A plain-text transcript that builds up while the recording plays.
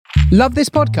Love this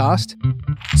podcast?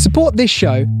 Support this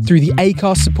show through the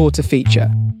Acast supporter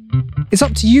feature. It's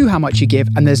up to you how much you give,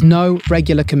 and there's no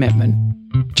regular commitment.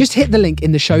 Just hit the link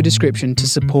in the show description to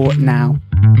support now.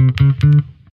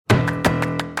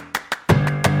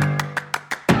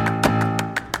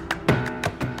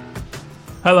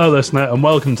 Hello, listener, and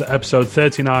welcome to episode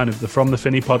 39 of the From the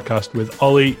Finney podcast with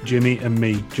Ollie, Jimmy, and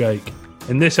me, Jake.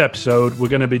 In this episode, we're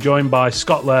going to be joined by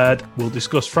Scott Laird. We'll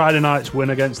discuss Friday night's win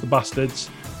against the Bastards,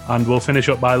 and we'll finish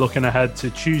up by looking ahead to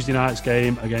Tuesday night's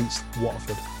game against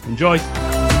Watford. Enjoy.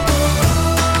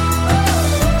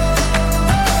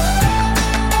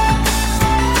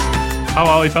 How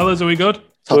are we, fellas? Are we good?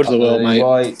 Top of the world, mate.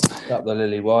 Up the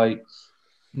Lily White.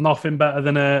 Nothing better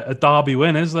than a derby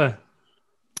win, is there?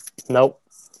 Nope,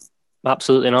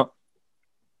 absolutely not.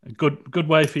 A good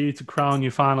way for you to crown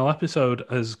your final episode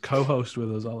as co-host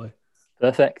with us, Ollie.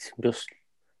 Perfect. Just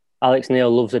Alex Neil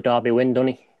loves a derby win, doesn't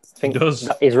he? I think He does.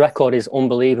 His record is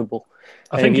unbelievable.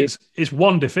 I think it's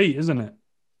one defeat, isn't it?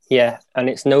 Yeah, and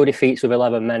it's no defeats with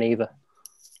 11 men either.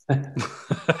 It's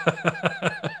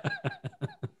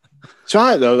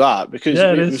right though, that, because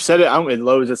we've said it, haven't we,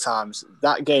 loads of times.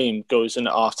 That game goes in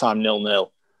at half-time 0-0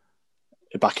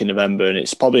 back in November, and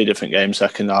it's probably a different game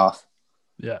second half.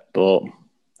 Yeah. But,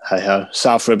 hey-ho,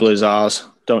 South Ribble is ours.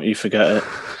 Don't you forget it.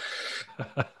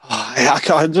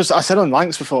 I said on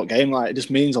Lancs before the game, it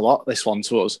just means a lot, this one,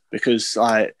 to us, because,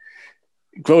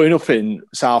 growing up in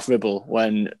South Ribble,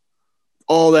 when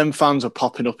all them fans were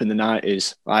popping up in the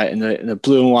 90s, in the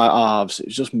blue and white halves, it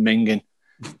was just minging.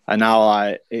 And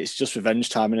now, it's just revenge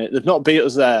time, innit? They've not beat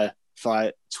us there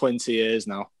for 20 years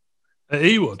now. At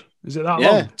Ewood? Is it that long?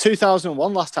 Yeah,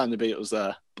 2001 last time they beat us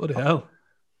there. Bloody hell.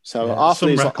 So half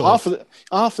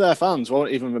of their fans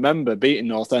won't even remember beating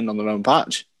North End on their own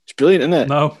patch. It's brilliant, isn't it?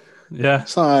 No, yeah.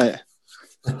 It's love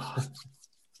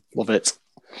it.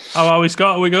 How are we,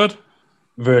 Scott? Are we good?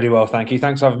 Really well, thank you.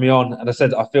 Thanks for having me on. And I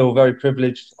said I feel very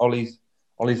privileged. Ollie's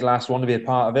last one to be a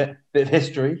part of it. Bit of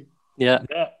history. Yeah.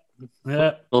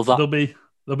 Love that.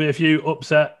 There'll be a few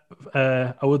upset,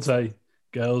 I would say,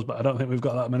 girls, but I don't think we've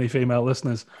got that many female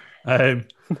listeners. There'll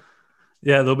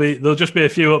just be a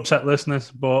few upset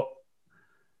listeners, but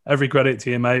every credit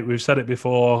to you, mate. We've said it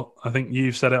before. I think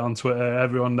you've said it on Twitter.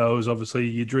 Everyone knows, obviously,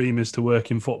 your dream is to work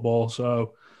in football.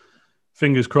 So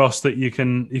fingers crossed that you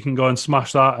can go and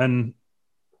smash that, and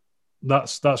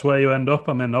that's where you end up.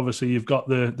 I mean, obviously, you've got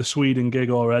the Sweden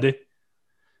gig already.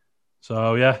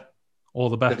 So yeah, all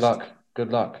the best.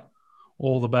 Good luck.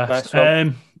 All the best.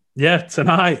 Nice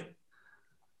Tonight,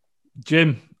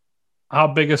 Jim, how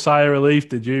big a sigh of relief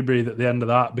did you breathe at the end of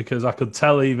that? Because I could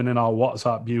tell even in our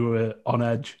WhatsApp you were on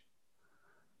edge.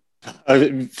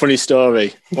 Funny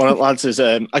story. One of the lads is,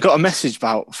 I got a message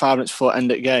about 5 minutes before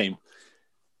end of the game,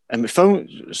 and my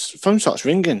phone starts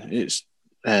ringing. It's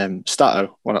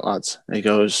Stato, one of the lads. And he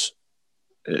goes,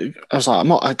 I was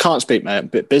like, I can't speak, mate. I'm a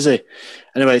bit busy.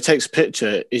 Anyway, he takes a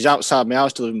picture. He's outside my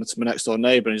house delivering to my next door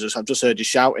neighbour, and he's just, I've just heard you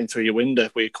shouting through your window.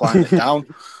 Were you quieting it down?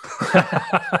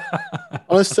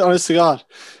 honest to God.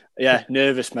 Yeah,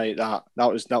 nervous, mate. That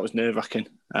was nerve wracking.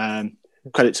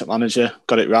 Credit to the manager,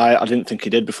 got it right. I didn't think he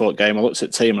did before the game. I looked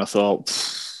at the team and I thought,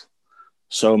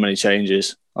 so many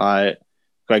changes.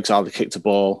 Greg's hardly kicked a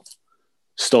ball.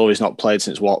 Story's not played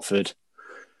since Watford.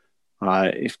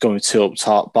 He's going 2 up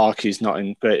top. Barkey's not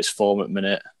in greatest form at the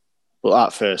minute. But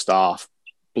that first half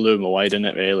blew them away, didn't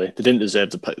it, really? They didn't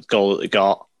deserve the goal that they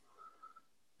got.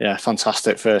 Yeah,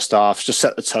 fantastic first half. Just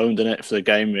set the tone, didn't it, for the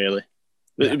game, really?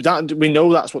 Yeah. We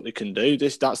know that's what they can do.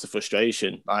 That's the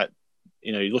frustration.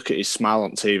 You look at his smile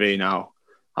on TV now.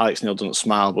 Alex Neil doesn't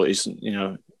smile, but he's,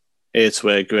 ear to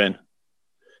ear grin.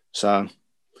 So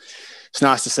it's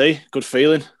nice to see. Good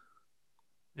feeling.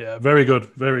 Yeah, very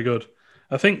good. Very good.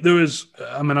 I think there was,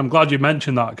 I'm glad you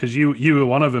mentioned that because you were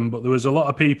one of them, but there was a lot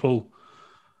of people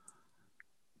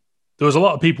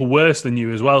worse than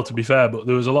you as well, to be fair, but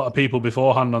there was a lot of people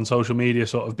beforehand on social media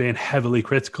sort of being heavily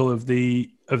critical of the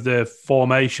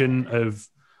formation, of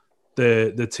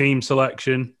the team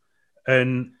selection.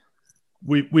 And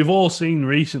we've all seen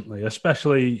recently,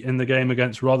 especially in the game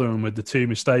against Rotherham with the 2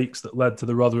 mistakes that led to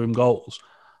the Rotherham goals,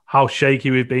 how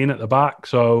shaky we've been at the back.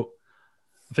 So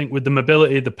I think with the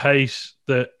mobility, the pace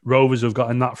that Rovers have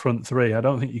got in that front 3, I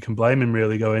don't think you can blame him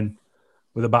really going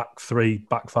with a back 3,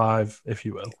 back 5, if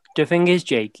you will. The thing is,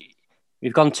 Jake,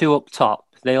 we've gone 2 up top.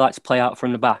 They like to play out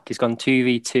from the back. He's gone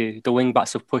 2v2. The wing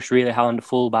backs have pushed really high on the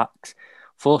full backs.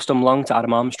 Forced them long to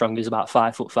Adam Armstrong, who's about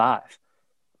 5'5".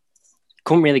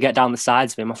 Couldn't really get down the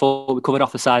sides of him. I thought we covered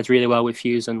off the sides really well with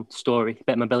Hughes and Story. A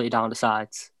bit of mobility down the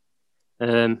sides.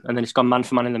 And then it's gone man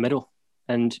for man in the middle.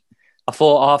 And I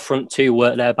thought our front 2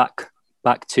 worked their back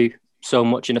 2 so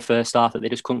much in the first half that they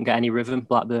just couldn't get any rhythm,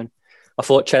 Blackburn. I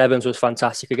thought Ched Evans was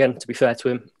fantastic again, to be fair to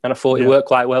him. And I thought he worked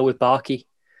quite well with Barkey.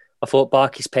 I thought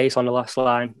Barkey's pace on the last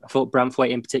line. I thought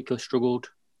Branthwaite in particular struggled.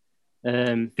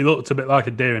 He looked a bit like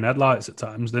a deer in headlights at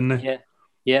times, didn't he?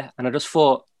 Yeah. And I just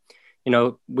thought,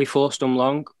 we forced them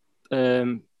long.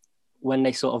 When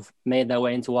they sort of made their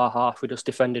way into our half, we just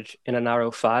defended in a narrow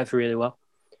 5 really well.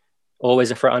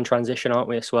 Always a threat on transition, aren't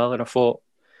we, as well? And I thought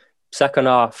second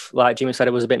half, like Jimmy said,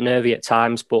 it was a bit nervy at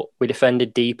times, but we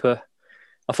defended deeper.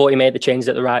 I thought he made the changes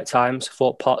at the right times. I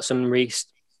thought Potts and Reece,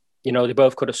 they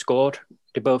both could have scored.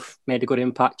 They both made a good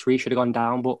impact. Reece should have gone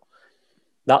down, but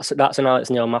that's an Alex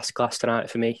Neil masterclass tonight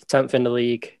for me. 10th in the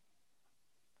league.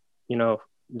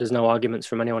 There's no arguments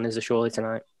from anyone, is there, surely,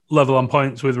 tonight? Level on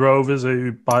points with Rovers,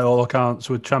 who, by all accounts,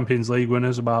 were Champions League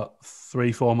winners about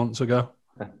 3-4 months ago.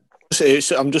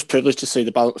 I'm just privileged to see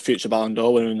the future Ballon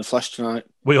d'Or winner in the flesh tonight.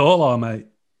 We all are, mate.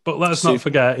 But let's not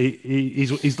forget,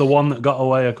 he's the one that got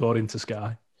away, according to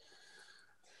Sky.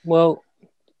 Well,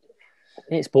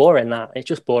 it's boring, that. It's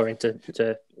just boring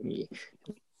to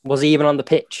was he even on the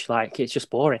pitch? Like, it's just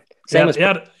boring. He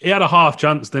had a half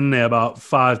chance, didn't he, about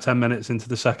 5-10 minutes into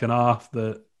the second half.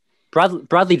 That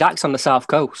Bradley Dack's on the South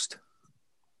Coast.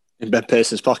 In Ben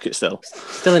Pearson's pocket still.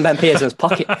 Still in Ben Pearson's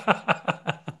pocket.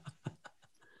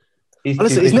 He's too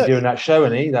busy doing that show,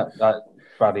 isn't he? That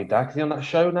Bradley Dack. Is he on that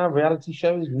show now? Reality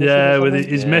show? With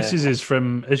his missus is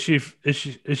from. Is she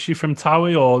from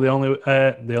Towie, or the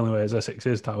only way is Essex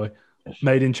is Towie?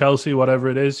 Made in Chelsea, whatever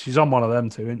it is. She's on one of them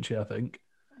too, isn't she? I think.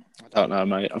 I don't know,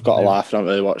 mate. I've got a life. I don't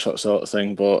really watch that sort of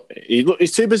thing. But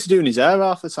he's too busy doing his hair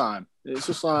half the time. It's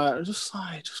just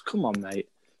come on, mate.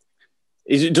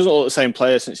 He doesn't look the same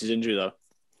player since his injury, though.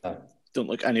 No. Doesn't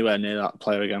look anywhere near that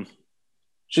player again.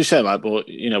 Just say that, but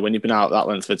when you've been out that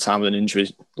length of time with an injury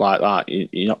like that,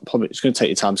 you're not probably. It's going to take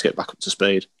you time to get back up to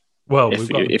speed. Well,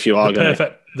 if you are going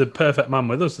the perfect man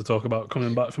with us to talk about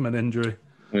coming back from an injury.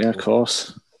 Yeah, of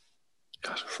course.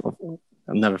 God, I'll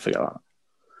never forget that.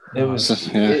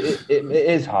 It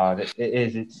is hard. It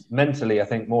is. It's mentally, I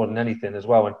think, more than anything as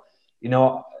well. And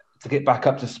to get back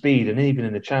up to speed, and even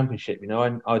in the Championship,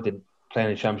 I didn't play in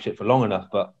the Championship for long enough,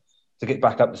 but to get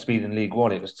back up to speed in League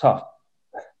One, it was tough.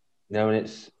 And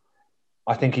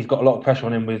I think he's got a lot of pressure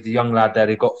on him with the young lad that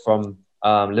he got from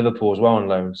Liverpool as well on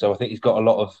loan. So I think he's got a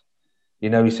lot of,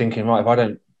 he's thinking, right, if I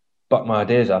don't buck my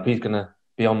ideas up, he's going to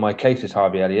be on my case as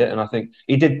Harvey Elliott. And I think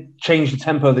he did change the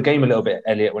tempo of the game a little bit,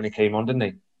 Elliott, when he came on, didn't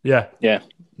he? Yeah.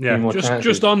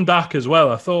 Just on Dack as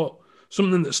well, I thought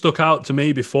something that stuck out to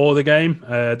me before the game,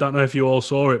 I don't know if you all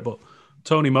saw it, but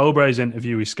Tony Mowbray's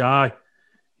interview with Sky,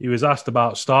 he was asked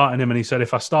about starting him, and he said,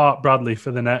 if I start Bradley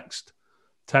for the next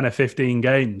 10 or 15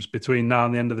 games between now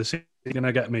and the end of the season, he's going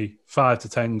to get me 5 to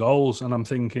 10 goals. And I'm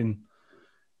thinking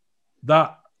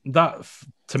that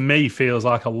to me feels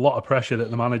like a lot of pressure that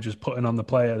the manager's putting on the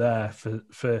player there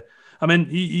for I mean,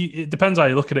 it depends how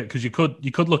you look at it, because you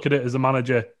could look at it as the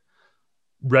manager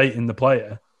rating the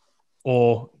player,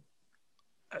 or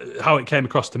how it came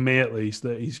across to me at least,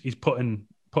 that he's putting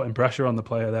pressure on the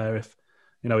player there. If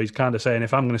he's kind of saying,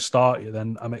 if I'm going to start you,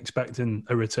 then I'm expecting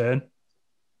a return.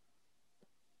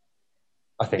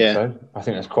 I think so. I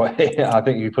think that's quite. I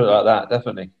think you put it like that,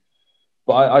 definitely.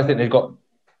 But I think they've got.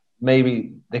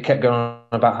 Maybe they kept going on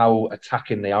about how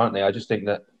attacking they aren't they. I just think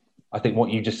that. I think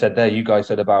what you just said there, you guys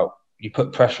said about you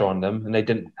put pressure on them, and they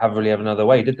didn't really have another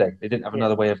way, did they? They didn't have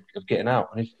another way of getting out.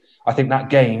 And I think that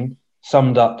game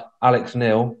summed up Alex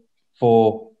Neil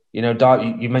for.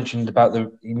 You mentioned about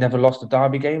you never lost a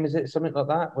derby game, is it something like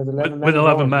that with 11 men? With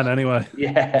 11 men, anyway.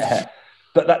 Yeah.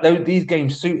 But these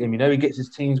games suit him, he gets his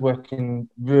teams working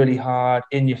really hard,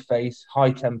 in your face,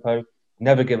 high tempo,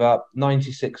 never give up,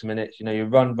 96 minutes, you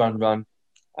run.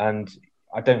 And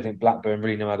I don't think Blackburn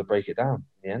really know how to break it down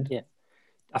in the end. Yeah.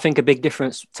 I think a big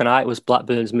difference tonight was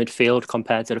Blackburn's midfield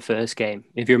compared to the first game.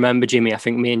 If you remember, Jimmy, I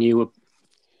think me and you were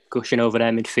gushing over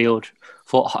their midfield.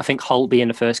 I think Holtby in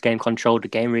the first game controlled the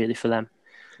game really for them.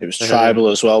 It was Tribal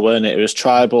as well, weren't it? It was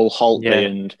Tribal, Holtby,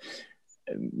 and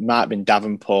it might have been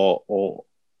Davenport or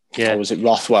was it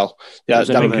Rothwell? Yeah,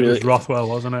 it was Rothwell,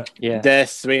 wasn't it? Yeah, their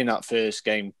three in that first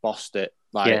game bossed it,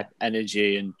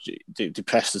 energy and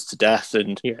depressed us to death.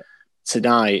 And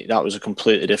tonight, that was a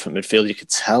completely different midfield. You could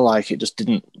tell,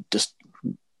 it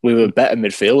we were a better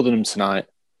midfield than them tonight.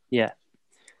 Yeah,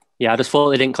 I just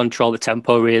thought they didn't control the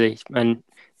tempo really, and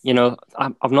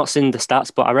I've not seen the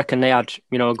stats, but I reckon they had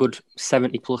a good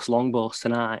 70 plus long balls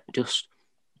tonight.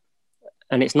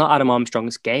 And it's not Adam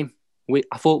Armstrong's game.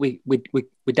 I thought we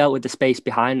dealt with the space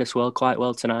behind us quite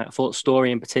well tonight. I thought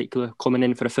Story in particular, coming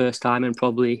in for the first time in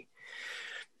probably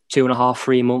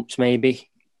 2.5-3 months maybe,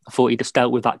 I thought he just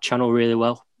dealt with that channel really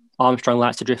well. Armstrong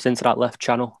likes to drift into that left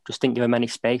channel. Just didn't give him any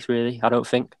space, really, I don't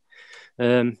think.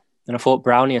 And I thought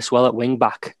Brownie as well at wing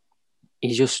back.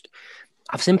 He's just...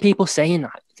 I've seen people saying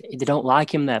that they don't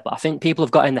like him there, but I think people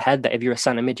have got in the head that if you're a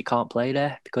centre mid, you can't play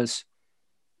there, because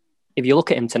if you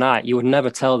look at him tonight, you would never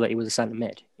tell that he was a centre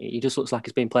mid. He just looks like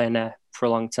he's been playing there for a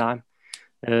long time.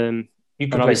 You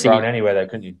could play Brown anywhere, though,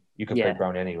 couldn't you? You could play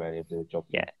Brown anywhere if the job.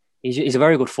 Yeah, he's a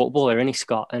very good footballer, isn't he,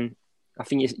 Scott? And I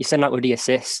think you said that with the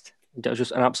assist. It was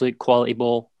just an absolute quality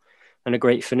ball and a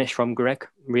great finish from Greg.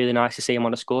 Really nice to see him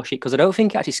on the score sheet, because I don't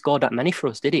think he actually scored that many for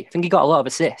us, did he? I think he got a lot of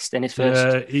assists in his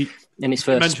first. You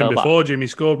mentioned before, Jim, he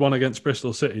scored one against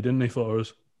Bristol City, didn't he, for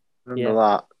us? Remember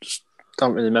that? Just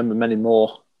don't really remember many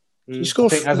more. I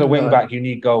think as a wing back, you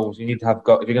need goals. You need to have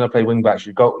if you're going to play wing backs,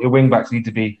 your wing backs need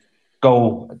to be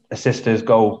goal assisters,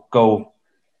 goal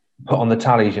put on the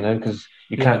tallies. Because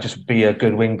you can't just be a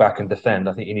good wing back and defend.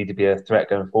 I think you need to be a threat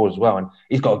going forward as well. And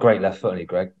he's got a great left foot,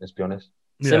 Greg. Let's be honest.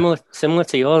 Similar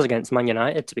to yours against Man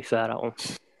United, to be fair, that one.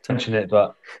 Mention it,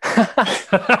 but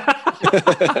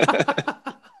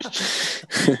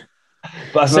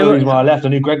that's the reason why I left. I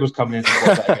knew Greg was coming in, so I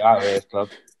better get out of this club.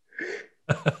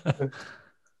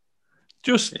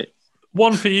 Just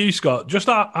one for you, Scott. Just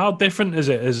how different is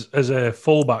it as a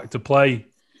fullback to play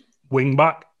wing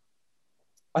back?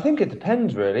 I think it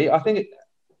depends, really. I think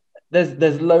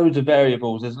there's loads of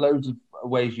variables. There's loads of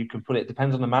ways you can put it. It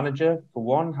depends on the manager, for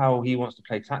one, how he wants to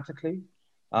play tactically.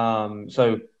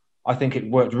 So I think it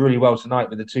worked really well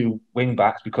tonight with the two wing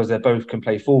backs, because they both can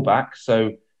play fullback.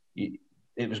 So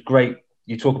it was great.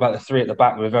 You talk about the three at the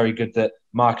back. We're very good at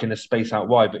marking the space out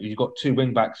wide, but you've got two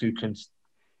wing backs who can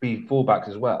be fullbacks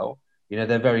as well.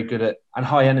 They're very good at, and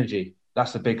high energy.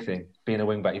 That's the big thing. Being a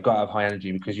wing back, you've got to have high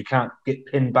energy, because you can't get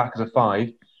pinned back as a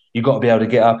 5. You've got to be able to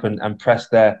get up and press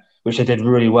there, which they did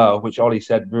really well, which Ollie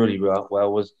said really well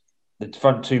was the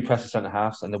front two press the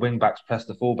centre-halves and the wing-backs press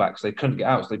the full-backs. They couldn't get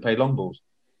out, so they played long balls.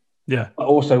 Yeah. But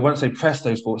also, once they press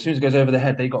those forwards, as soon as it goes over their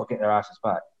head, they got to get their asses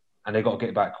back, and they got to get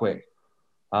it back quick.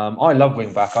 I love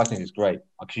wing-back. I think it's great,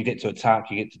 because you get to attack,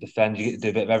 you get to defend, you get to do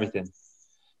a bit of everything.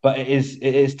 But it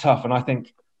is tough, and I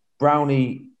think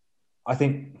Brownie,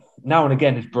 now and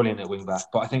again is brilliant at wing back,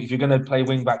 but I think if you're going to play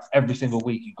wing backs every single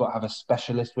week, you've got to have a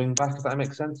specialist wing back, if that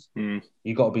makes sense.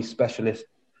 You've got to be specialist.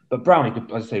 But Brownie could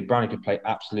play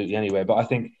absolutely anywhere. But I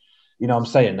think, I'm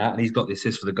saying that, and he's got the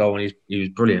assist for the goal, and he was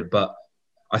brilliant. But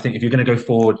I think if you're going to go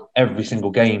forward every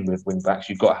single game with wing backs,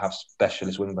 you've got to have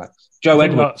specialist wing backs. Joe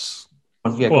Edwards.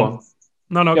 Yeah, go on.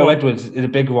 No, Joe Edwards is a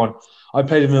big one. I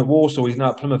played him at Walsall. He's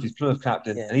now at Plymouth. He's Plymouth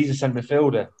captain, and he's a centre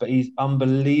midfielder. But he's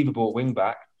unbelievable at wing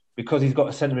back, because he's got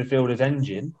a centre midfielder's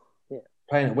engine.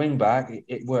 Playing at wing back,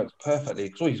 it works perfectly.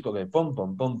 Because all he's got to go bum,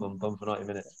 bum, bum, bum, bum for 90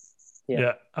 minutes.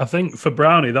 Yeah, I think for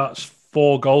Brownie, that's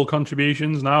 4 goal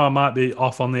contributions. Now I might be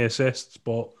off on the assists,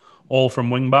 but all from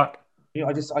wing back.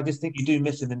 I just think you do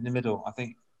miss him in the middle. I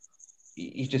think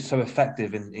he's just so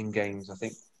effective in games. I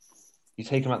think you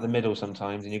take him out the middle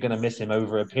sometimes, and you're going to miss him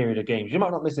over a period of games. You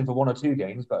might not miss him for 1 or 2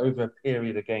 games, but over a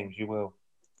period of games, you will.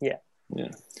 Yeah.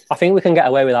 I think we can get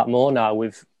away with that more now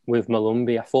with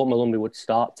Malumbi. I thought Malumbi would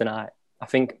start tonight. I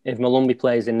think if Malumbi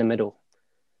plays in the middle,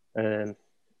 I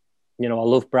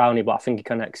love Brownie, but I think he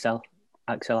can excel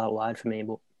out wide for me.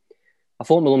 But I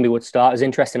thought Malumbi would start. It was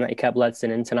interesting that he kept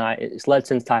Ledson in tonight. It's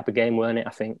Ledson's type of game, weren't it?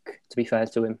 I think, to be fair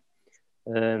to him.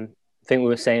 I think we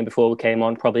were saying before we came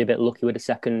on, probably a bit lucky with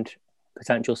the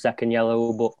potential second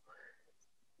yellow, but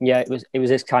yeah, it was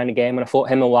this kind of game, and I thought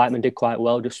him and Whiteman did quite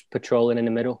well, just patrolling in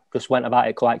the middle. Just went about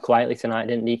it quite quietly tonight,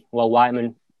 didn't he? Well,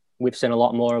 Whiteman, we've seen a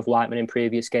lot more of Whiteman in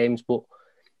previous games, but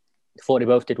I thought they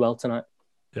both did well tonight.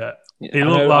 Yeah, I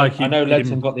know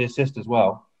Ledson got the assist as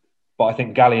well, but I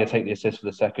think Gallia take the assist for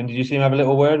the second. Did you see him have a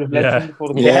little word with Ledson before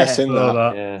the goal? Yeah, seen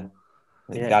that.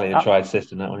 Yeah, Gallia tried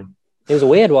assisting that one. It was a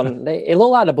weird one. It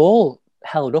looked like the ball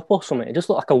held up or something. It just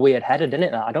looked like a weird header, didn't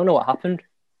it? I don't know what happened.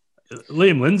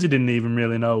 Liam Lindsay didn't even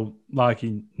really know,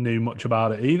 he knew much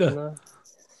about it either. No.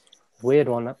 Weird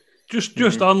one. That.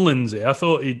 Just on Lindsay, I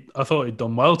thought he'd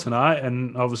done well tonight,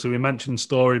 and obviously we mentioned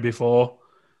Story before.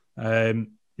 Out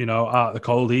of the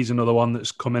cold, he's another one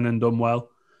that's come in and done well.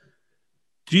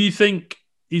 Do you think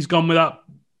he's gone with that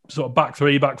sort of back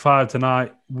 3, back 5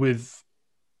 tonight with?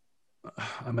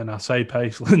 I say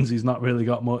pace. Lindsay's not really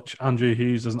got much. Andrew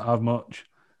Hughes doesn't have much.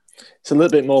 It's a little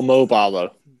bit more mobile,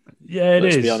 though. Yeah,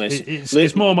 Let's be honest.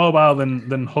 It's more mobile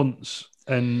than Hunt's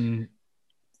and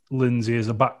Lindsay as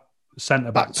a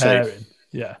centre-back pairing.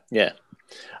 Yeah.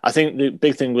 I think the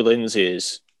big thing with Lindsay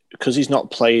is, because he's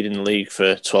not played in the league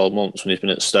for 12 months when he's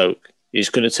been at Stoke, he's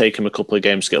going to take him a couple of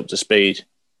games to get up to speed.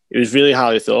 It was really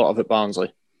highly thought of at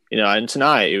Barnsley. And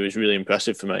tonight it was really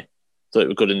impressive for me. Thought he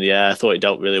was good in the air. Thought he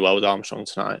dealt really well with Armstrong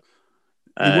tonight.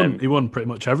 He won pretty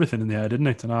much everything in the air, didn't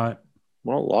he, tonight?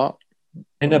 Well, a lot.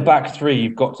 In the back three,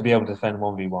 you've got to be able to defend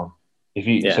 1v1.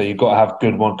 So you've got to have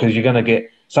good one, because you're going to get,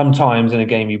 sometimes in a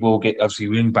game you will get, obviously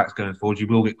wing backs going forward, you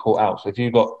will get caught out. So if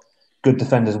you've got good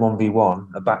defenders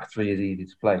 1v1, a back three is easy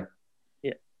to play.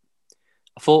 Yeah.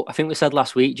 I think we said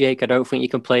last week, Jake, I don't think you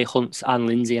can play Hunts and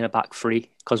Lindsay in a back three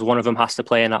because one of them has to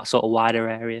play in that sort of wider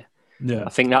area. Yeah. I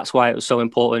think that's why it was so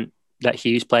important that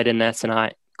Hughes played in there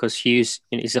tonight, because Hughes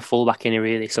is a fullback in it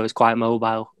really, so it's quite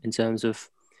mobile in terms of.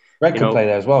 Greg can play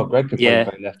there as well. Greg could play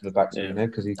left of the back three,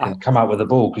 because he can come out with the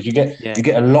ball. Because you get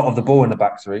a lot of the ball in the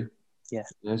back three. Yeah.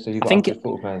 So you've got good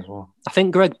football players as well. I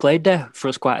think Greg played there for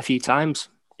us quite a few times,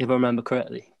 if I remember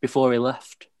correctly, before he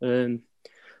left.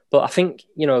 But I think,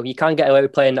 you can't get away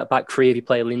with playing that back three if you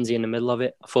play Lindsay in the middle of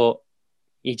it. I thought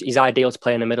he's ideal to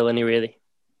play in the middle, isn't he, really?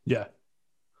 Yeah.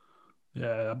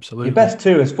 Yeah, absolutely. Your best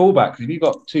two as fullbacks. If you've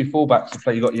got two fullbacks to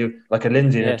play, you've got like a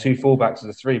Lindsay and two fullbacks as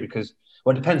a three, because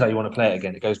it depends how you want to play it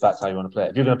again. It goes back to how you want to play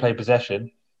it. If you're going to play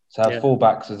possession, so have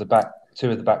fullbacks as a back,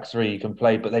 two of the back three you can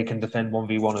play, but they can defend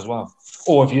 1v1 as well.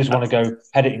 Or if you just want to go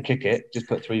head it and kick it, just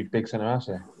put three big centre halves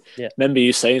there. Yeah. Remember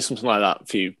you saying something like that a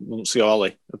few months ago,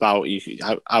 Ollie, about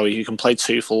how you can play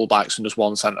two fullbacks and just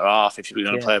one centre half if you're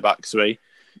going to play a back three.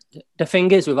 The thing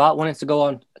is, without wanting to go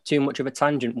on too much of a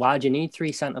tangent, why do you need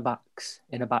three centre backs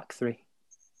in a back three?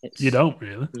 You don't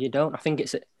really. You don't. I think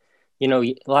it's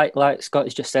like Scott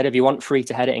has just said, if you want three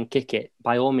to head it and kick it,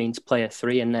 by all means play a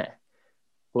three in there.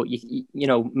 But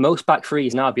most back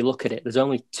threes now, if you look at it, there's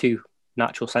only two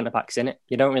natural centre backs in it.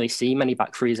 You don't really see many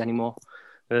back threes anymore.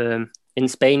 In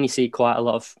Spain, you see quite a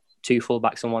lot of two full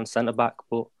backs and one centre back.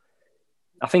 But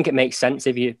I think it makes sense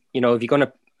if if you're going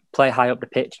to play high up the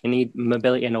pitch, you need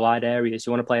mobility in the wide areas.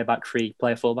 You want to play a back three,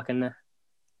 play a full back in there.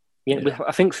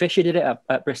 I think Fisher did it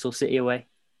at Bristol City away.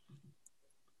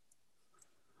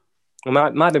 It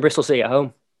might be Bristol City at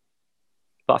home,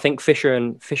 but I think Fisher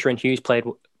and Hughes played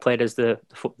as the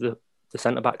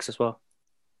centre backs as well.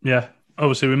 Yeah,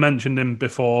 obviously we mentioned him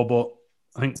before, but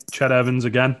I think Ched Evans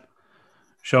again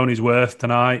shown his worth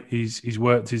tonight. He's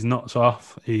worked his nuts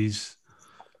off. He's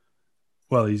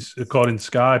according to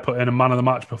Sky put in a man of the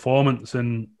match performance,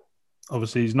 and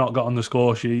obviously he's not got on the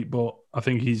score sheet, but I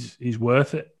think he's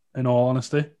worth it in all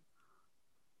honesty.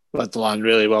 Led the line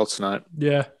really well tonight.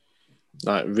 Yeah.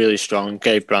 Like really strong.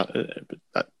 Gave is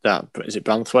it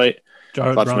Branthwaite?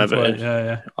 Jared Branthwaite,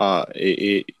 yeah.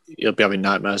 He'll be having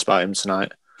nightmares about him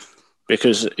tonight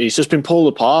because he's just been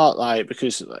pulled apart.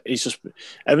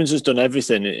 Evans has done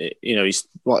everything. He's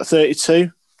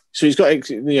 32, so he's got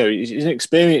he's an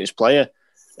experienced player,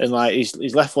 and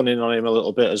he's left one in on him a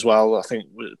little bit as well. I think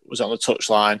was on the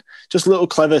touchline. Just little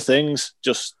clever things,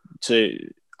 just to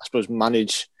I suppose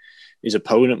manage his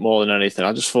opponent more than anything.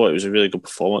 I just thought it was a really good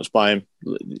performance by him,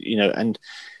 and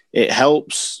it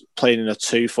helps playing in a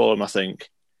two for him, I think.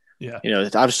 Yeah.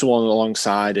 To have someone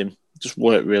alongside him just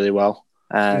worked really well.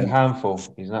 He's a handful.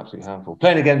 He's an absolute handful.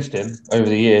 Playing against him over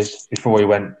the years before he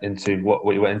went into what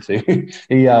he went into,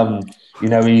 he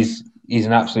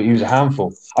was a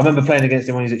handful. I remember playing against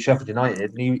him when he was at Sheffield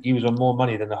United, and he was on more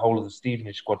money than the whole of the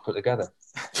Stevenage squad put together.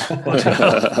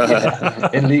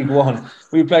 In League One.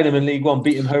 We played him in League One,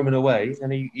 beat him home and away,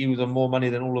 and he was on more money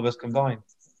than all of us combined.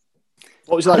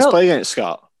 What was he like to play against,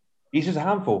 Scott? He's just a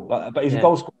handful, but he's a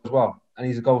goal scorer as well, and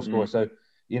he's a goal scorer. So,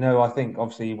 I think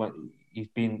obviously he's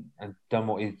been and done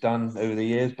what he's done over the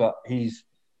years, but he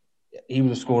would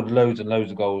have scored loads and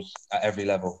loads of goals at every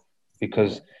level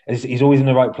because he's always in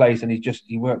the right place, and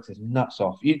he works his nuts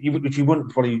off. Which you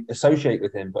wouldn't probably associate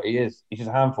with him, but he's just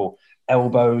a handful.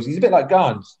 Elbows, he's a bit like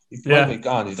Garns. He's like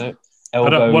Garns,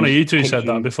 Elbows. One of you two said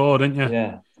that before, didn't you?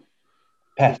 Yeah.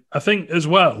 Pest. I think as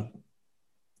well,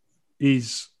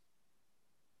 it's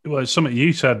something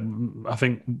you said, I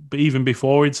think, even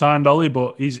before he'd signed Ollie,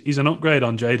 but he's an upgrade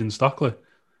on Jayden Stockley.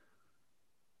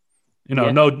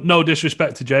 No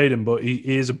disrespect to Jayden, but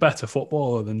he is a better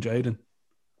footballer than Jayden.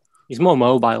 He's more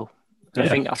mobile. I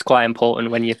think that's quite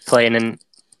important when you're playing in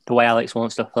the way Alex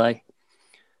wants to play.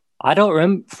 I don't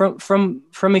remember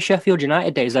from his Sheffield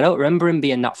United days. I don't remember him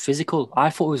being that physical. I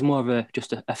thought he was more of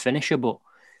just a finisher, but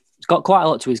he's got quite a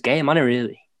lot to his game, hasn't he,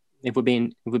 really? If we're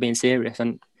being serious,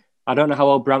 and I don't know how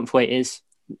old Branthwaite is,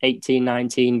 18,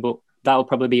 19, but that'll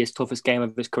probably be his toughest game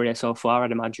of his career so far,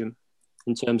 I'd imagine,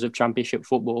 in terms of Championship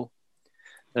football.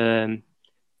 And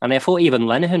I thought even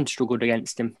Lenihan struggled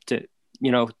against him.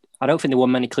 I don't think they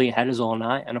won many clean headers all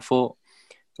night, and I thought,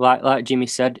 like Jimmy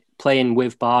said, playing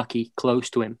with Barkey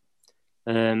close to him,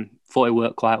 thought it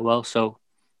worked quite well. So,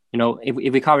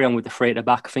 if we carry on with the three at the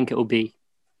back, I think it will be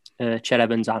Ched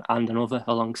Evans and another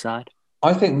alongside.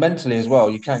 I think mentally as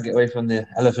well, you can't get away from the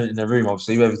elephant in the room.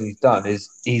 Obviously, everything he's done is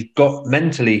he's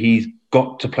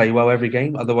got to play well every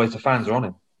game. Otherwise, the fans are on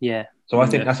him. Yeah. So I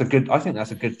think that's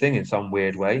a good thing in some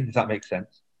weird way. If that makes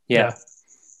sense. Yeah.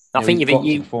 I think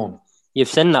you've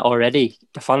seen that already.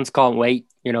 The fans can't wait,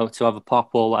 to have a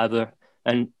pop or whatever,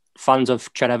 and fans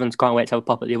of Ched Evans can't wait to have a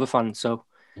pop at the other fans. So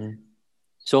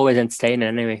it's always entertaining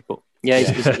anyway. But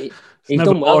he's never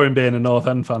done well. boring being a North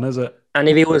End fan, is it? And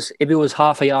if he was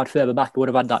half a yard further back, he would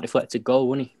have had that deflected goal,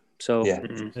 wouldn't he? So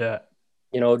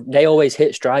they always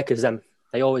hit strikers.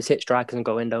 They always hit strikers and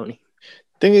go in, don't they?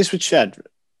 Thing is with Ched,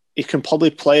 he can probably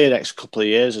play the next couple of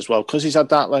years as well because he's had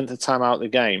that length of time out of the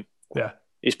game. Yeah.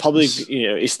 He's probably,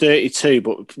 he's 32,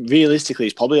 but realistically,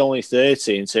 he's probably only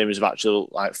 30 in terms of actual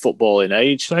footballing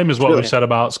age. Same as what we've said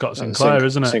about Scott Sinclair,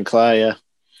 isn't it? Sinclair,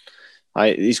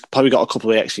 yeah. He's probably got a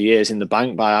couple of extra years in the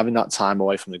bank by having that time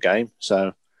away from the game.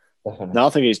 So, no, I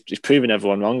think he's proving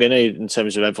everyone wrong, isn't he? In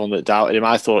terms of everyone that doubted him,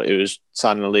 I thought he was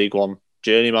signing a League One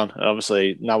journeyman. And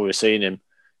obviously, now we've seen him,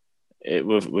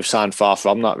 we've signed far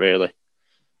from that, really.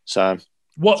 So,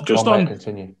 just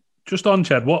on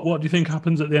Ched, what do you think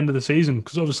happens at the end of the season?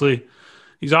 Because obviously,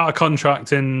 he's out of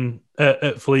contract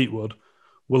at Fleetwood.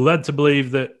 We're led to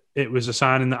believe that it was a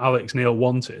signing that Alex Neil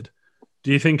wanted.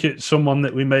 Do you think it's someone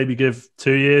that we maybe give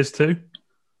 2 years to?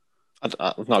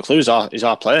 I've not a clue. He's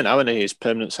our player now, and he's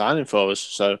permanent signing for us.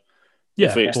 So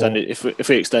if we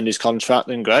extend his contract,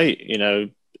 then great.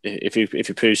 If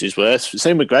he proves his worth.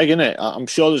 Same with Greg, innit? I'm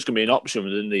sure there's going to be an option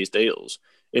within these deals.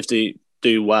 If they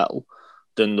do well,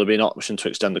 then there'll be an option to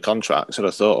extend the contract. So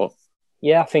I thought.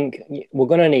 Yeah, I think we're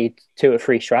going to need 2 or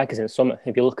 3 strikers in summer.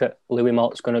 If you look at Louis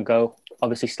Malt's going to go.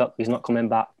 Obviously, Stockley's not coming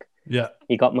back. Yeah,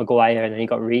 you got Maguire and then you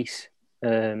got Reece.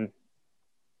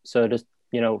 So there's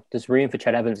room for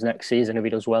Ched Evans next season if he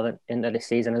does well into this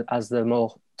season as the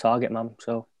more target man.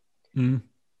 So,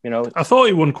 I thought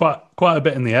he won quite a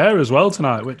bit in the air as well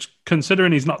tonight, which,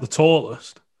 considering he's not the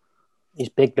tallest, he's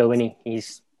big though, isn't he?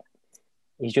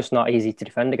 He's just not easy to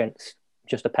defend against.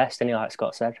 Just a pest, isn't he, like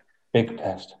Scott said? Big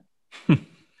pest.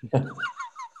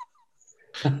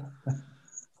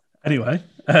 Anyway,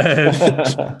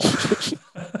 I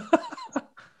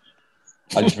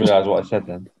just realised what I said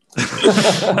then.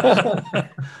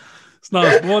 It's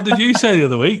not. What did you say the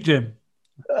other week, Jim?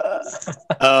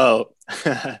 The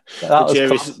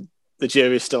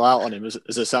jury's still out on him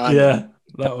as a sign. Yeah,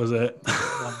 that was it.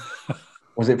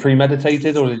 Was it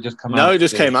premeditated or did it just come out? No, it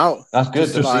just came out. That's good.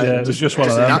 It was just one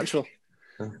of them. Natural.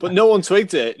 But no one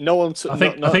twigged it. No one. I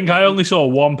think I only saw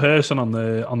one person on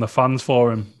the fans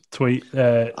forum tweet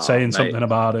saying something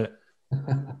about it.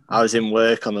 I was in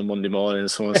work on the Monday morning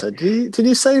and someone said, did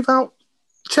you say about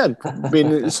Ched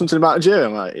being something about a jury?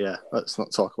 I'm like, yeah, let's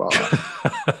not talk about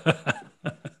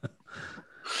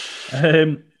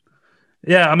that.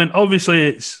 Yeah, I mean, obviously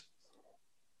it's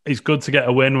good to get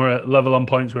a win. We're at level on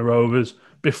points with Rovers.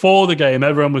 Before the game,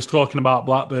 everyone was talking about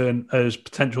Blackburn as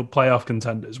potential playoff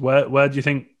contenders. Where do you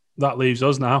think that leaves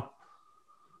us now?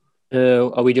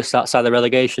 Are we just outside the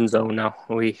relegation zone now?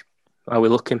 Are we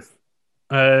looking?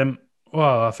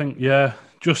 Well, I think,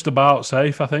 just about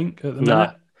safe, I think, at the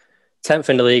minute. 10th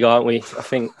in the league, aren't we? I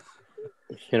think,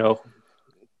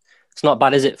 it's not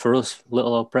bad, is it, for us,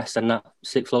 little old Preston, that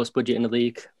 6th lowest budget in the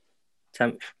league,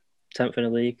 10th in the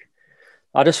league.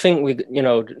 I just think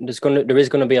there is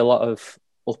going to be a lot of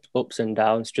ups and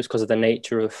downs just because of the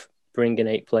nature of bringing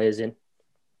 8 players in.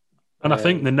 And I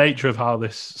think the nature of how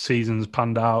this season's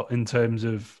panned out in terms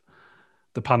of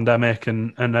the pandemic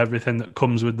and everything that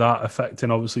comes with that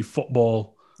affecting, obviously,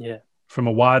 football from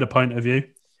a wider point of view.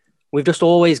 We've just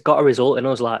always got a result in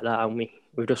us like that, haven't we?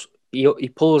 He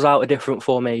pulls out a different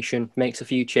formation, makes a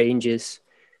few changes,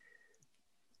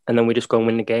 and then we just go and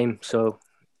win the game. So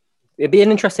it'd be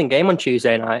an interesting game on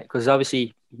Tuesday night because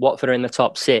obviously Watford are in the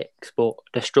top 6, but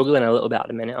they're struggling a little bit at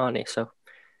the minute, aren't they? So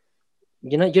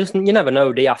you never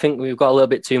know, do you? I think we've got a little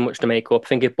bit too much to make up. I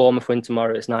think if Bournemouth win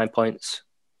tomorrow, it's 9 points.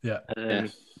 Yeah.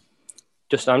 I'm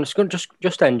just going to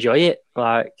just enjoy it.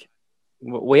 Like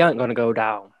we aren't going to go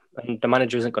down, and the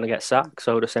manager isn't going to get sacked.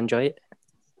 So just enjoy it.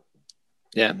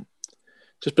 Yeah,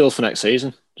 just build for next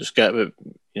season. Just get a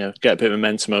bit of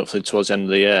momentum hopefully towards the end of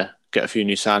the year. Get a few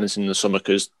new signings in the summer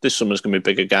because this summer's going to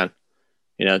be big again.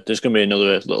 There's going to be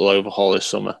another little overhaul this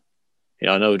summer.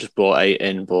 I know we just brought 8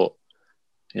 in, but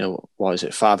what is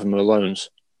it? 5 of them are loans,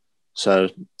 so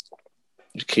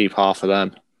you keep half of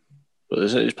them.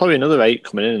 But there's probably another 8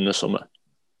 coming in the summer,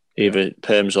 either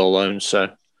perms or loans. So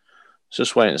let's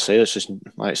just wait and see. Let's just,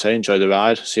 like I say, enjoy the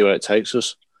ride, see where it takes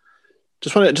us.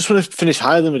 Just want to finish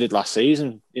higher than we did last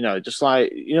season. Just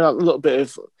like a little bit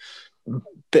of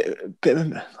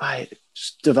like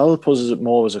just develop us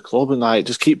more as a club and like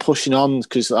just keep pushing on,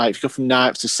 because like if you go from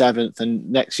 9th to 7th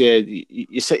and next year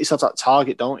you set yourself that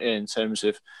target, don't you, in terms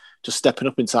of just stepping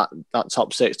up into that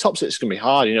top 6. Top 6 is going to be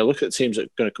hard. Look at the teams that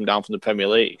are going to come down from the Premier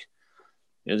League.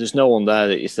 There's no one there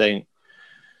that you think,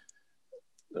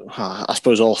 I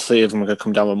suppose all 3 of them are going to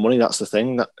come down with money. That's the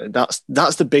thing.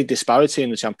 That's the big disparity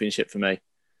in the Championship for me.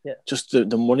 Yeah. Just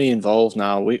the money involved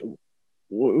now.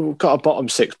 We've got a bottom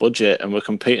 6 budget and we're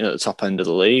competing at the top end of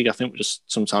the league. I think we just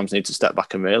sometimes need to step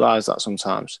back and realise that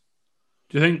sometimes.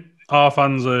 Do you think our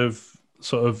fans are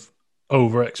sort of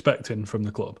over-expecting from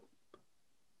the club?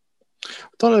 I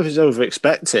don't know if it's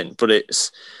over-expecting, but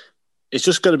it's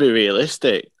just got to be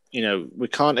realistic. We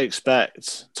can't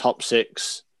expect top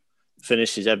 6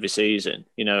 finishes every season.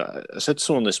 I said to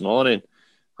someone this morning,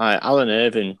 Alan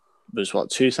Irvine was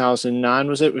 2009,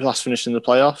 was it? We last finished in the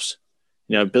playoffs.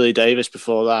 Billy Davis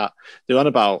before that. They were on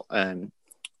about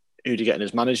who'd you get in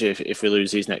as manager if we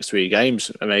lose these next 3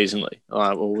 games, amazingly.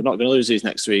 Well, we're not going to lose these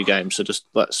next 3 games, so just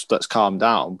let's calm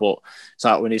down. But it's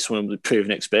like we need someone with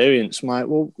proven experience. I'm like,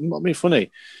 well, not being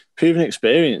funny. Proven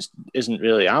experience isn't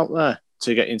really out there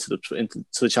to get into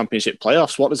the Championship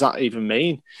playoffs. What does that even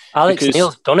mean? Alex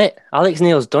Neil's done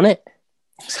it.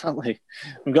 Exactly.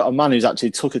 We've got a man who's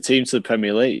actually took a team to the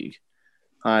Premier League.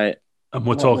 And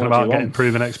we're talking about getting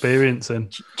proven experience in.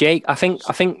 Jake, I think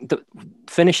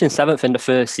finishing 7th in the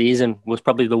first season was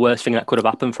probably the worst thing that could have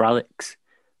happened for Alex,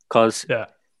 because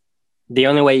the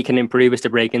only way you can improve is to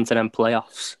break into them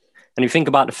playoffs. And if you think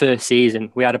about the first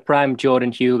season, we had a prime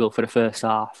Jordan Hugill for the first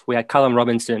half. We had Callum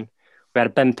Robinson. We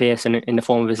had Ben Pearson in the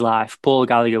form of his life. Paul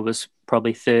Gallagher was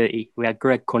probably 30. We had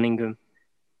Greg Cunningham,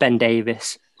 Ben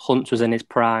Davis. Hunt was in his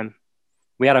prime.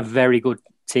 We had a very good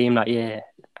team that year.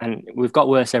 And we've got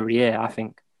worse every year, I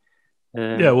think.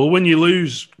 Well, when you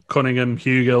lose Cunningham,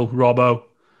 Hugill, Robbo,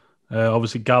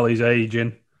 obviously Galley's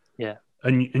aging,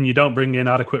 and you don't bring in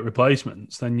adequate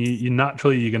replacements, then you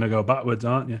naturally you're going to go backwards,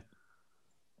 aren't you?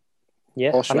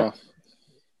 Yeah. For sure.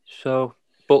 So,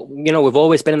 but we've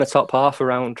always been in the top half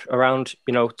around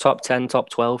top 10, top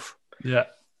 12. Yeah.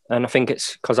 And I think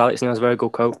it's because Alex Neil's a very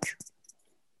good coach.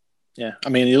 Yeah, I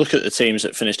mean, you look at the teams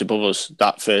that finished above us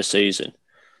that first season.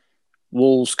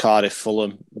 Wolves, Cardiff,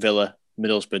 Fulham, Villa,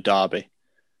 Middlesbrough, Derby.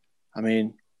 I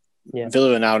mean,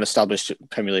 Villa are now an established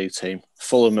Premier League team.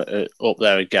 Fulham are up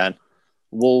there again.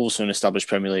 Wolves are an established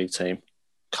Premier League team.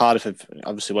 Cardiff have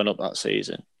obviously went up that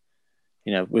season.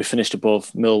 We finished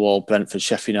above Millwall, Brentford,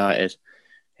 Sheffield United.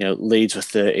 Leeds were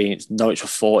 13th. Norwich were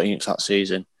 14th that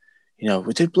season.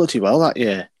 We did bloody well that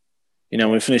year.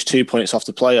 We finished 2 points off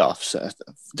the playoffs.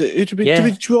 Did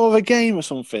we draw a game or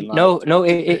something? No,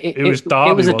 it was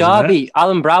Derby. It was a Derby. It?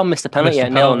 Alan Brown missed a penalty at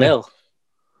 0-0.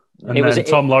 And then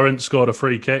Tom Lawrence scored a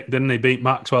free kick, didn't he? Beat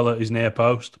Maxwell at his near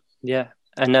post. Yeah,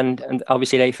 and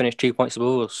obviously they finished 2 points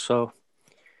above us. So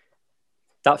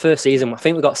that first season, I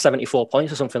think we got 74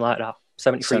 points or something like that.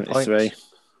 73 points.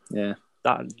 Yeah.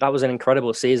 That was an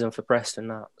incredible season for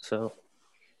Preston. So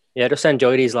just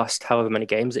enjoy these last however many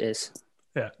games it is.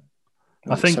 Yeah.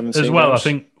 I think as well, games. I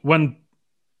think when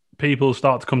people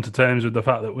start to come to terms with the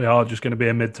fact that we are just going to be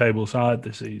a mid-table side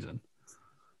this season,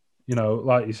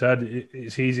 like you said,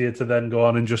 it's easier to then go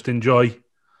on and just enjoy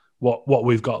what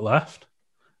we've got left.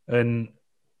 And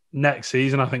next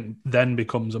season, I think, then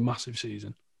becomes a massive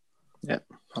season. Yeah,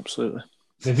 absolutely.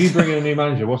 If you bring in a new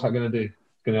manager, what's that going to do?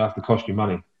 It's going to have to cost you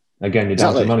money. Again, you're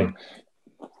down to money.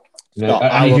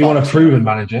 And if you want a proven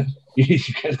manager,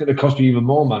 it's going to cost you even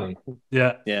more money.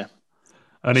 Yeah. Yeah.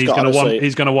 And he's going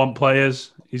to want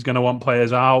players. He's going to want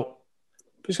players out.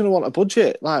 He's going to want a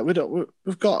budget. Like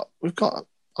we've got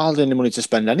hardly any money to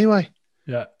spend anyway.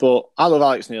 Yeah. But I love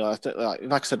Alex Neil. Like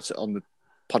I said on the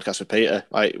podcast with Peter,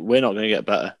 we're not going to get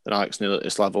better than Alex Neil at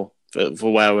this level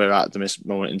for where we're at this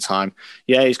moment in time.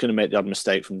 Yeah, he's going to make the odd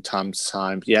mistake from time to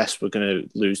time. Yes, we're going to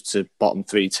lose to bottom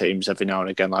 3 teams every now and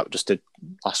again, like we just did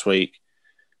last week.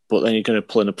 But then you're going to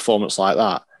pull in a performance like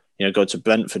that. Go to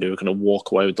Brentford, who are going to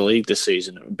walk away with the league this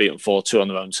season and beat them 4-2 on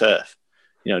their own turf.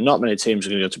 Not many teams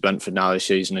are going to go to Brentford now this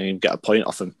season and get a point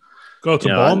off them. Go to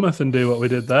Bournemouth and do what we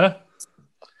did there.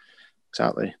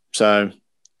 Exactly. So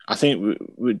I think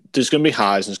there's going to be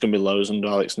highs and there's going to be lows under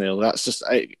Alex Neil. That's just,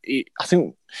 I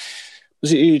think,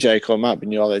 was it you, Jake, or Matt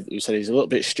Vignola, who said he's a little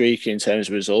bit streaky in terms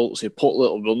of results? He put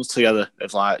little runs together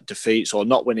of defeats or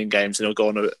not winning games, and he'll go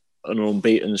on an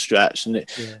unbeaten stretch. And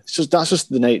that's just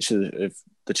the nature of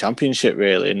the Championship,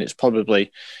 really. And it's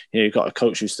probably, you've got a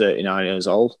coach who's 39 years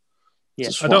old. Yeah.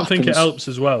 I don't think it helps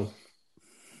as well.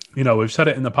 We've said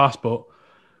it in the past, but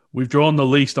we've drawn the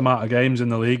least amount of games in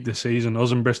the league this season.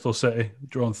 Us and Bristol City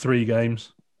drawn 3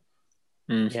 games.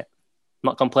 Yeah,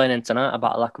 not complaining tonight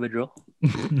about a lack of a draw.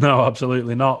 No,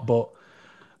 absolutely not. But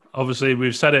obviously,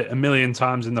 we've said it a million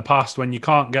times in the past. When you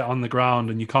can't get on the ground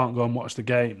and you can't go and watch the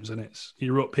games, and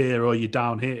you're up here or you're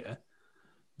down here.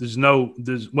 There's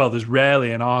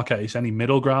rarely in our case any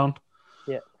middle ground.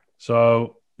 Yeah.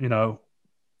 So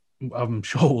I'm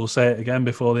sure we'll say it again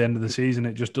before the end of the season.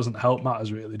 It just doesn't help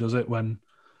matters, really, does it? When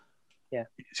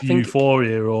it's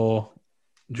euphoria or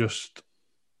just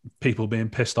people being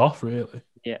pissed off, really.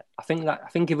 Yeah, I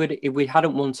think if we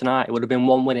hadn't won tonight, it would have been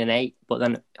 1 win in 8. But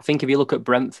then I think if you look at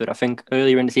Brentford, I think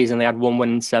earlier in the season they had 1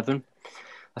 win in 7.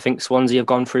 I think Swansea have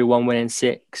gone through 1 win in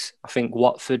 6. I think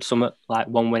Watford somewhat like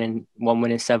 1 win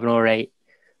in 7 or 8.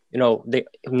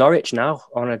 Norwich now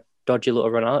on a dodgy little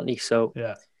run, aren't they? So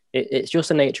yeah, it's just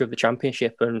the nature of the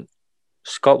Championship, and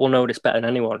Scott will know this better than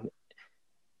anyone.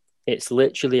 It's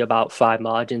literally about 5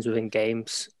 margins within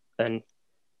games, and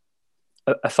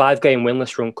a 5-game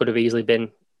winless run could have easily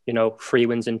been, 3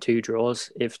 wins and 2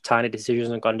 draws if tiny decisions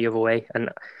had gone the other way. And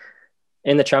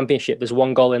in the Championship, there's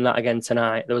 1 goal in that again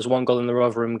tonight. There was 1 goal in the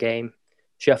Rotherham game.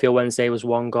 Sheffield Wednesday was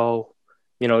 1 goal.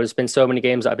 There's been so many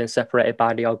games that have been separated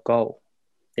by the odd goal.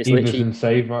 It's literally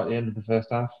save right at the end of the first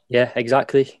half. Yeah,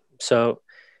 exactly. So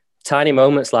tiny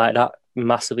moments like that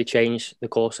massively change the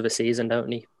course of a season, don't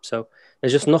they? So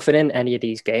there's just nothing in any of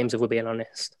these games, if we're being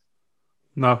honest.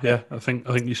 No, yeah, I think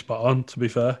you're spot on. To be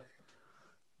fair,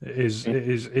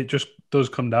 it just does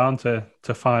come down to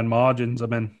fine margins. I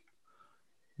mean,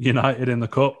 United in the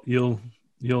cup, you'll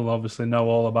obviously know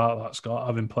all about that, Scott,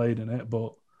 having played in it.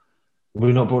 But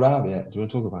we've not brought it out yet. Do you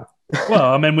want to talk about it?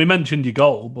 Well, I mean, we mentioned your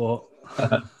goal, but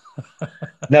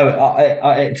no,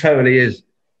 it totally is.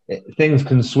 Things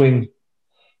can swing.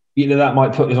 That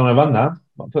might put us on a run now.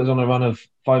 Might put us on a run of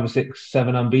 5 or 6,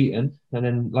 7 unbeaten, and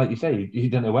then, like you say, you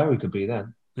don't know where we could be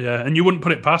then. Yeah, and you wouldn't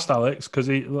put it past Alex because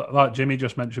he, like Jimmy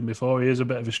just mentioned before, he is a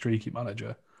bit of a streaky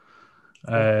manager,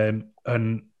 and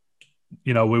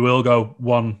we will go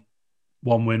one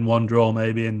win, 1 draw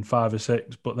maybe in 5 or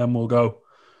 6, but then we'll go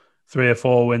 3 or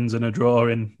 4 wins and a draw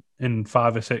in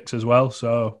 5 or 6 as well.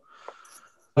 So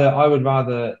I would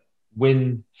rather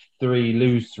win 3,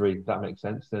 lose 3. If that makes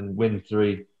sense, than win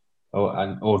 3.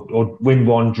 Or win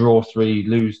 1, draw 3,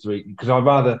 lose 3. Because I'd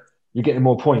rather you're getting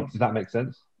more points. Does that make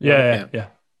sense? Yeah.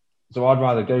 So I'd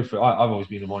rather go for it. I've always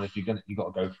been the one. If you got to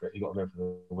go for it, you got to go for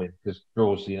the win. Because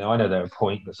draws, I know they're a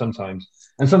point, but sometimes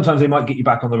they might get you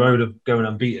back on the road of going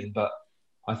unbeaten. But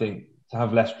I think to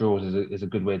have less draws is a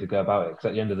good way to go about it. Because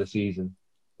at the end of the season,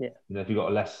 if you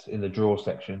got less in the draw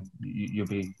section, you'll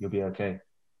be okay.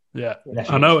 Yeah,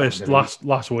 I noticed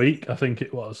last week. I think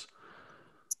it was.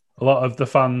 A lot of the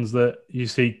fans that you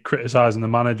see criticising the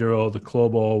manager or the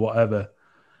club or whatever,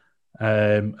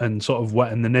 and sort of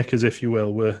wetting the knickers, if you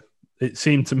will, it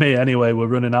seemed to me anyway, we're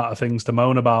running out of things to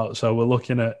moan about. So we're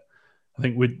looking at, I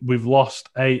think we've lost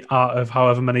 8 out of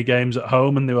however many games at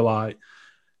home, and they were like,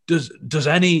 is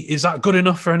that good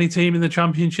enough for any team in the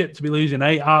Championship to be losing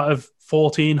 8 out of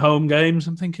 14 home games?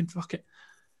 I'm thinking, fuck it,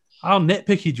 how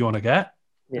nitpicky do you want to get?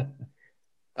 Yeah,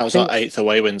 that was our 8th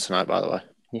away win tonight, by the way.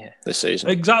 Yeah, this season.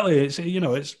 Exactly. It's a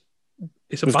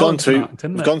we've gone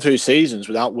through seasons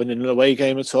without winning an away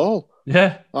game at all.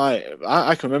 Yeah. Like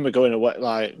I can remember going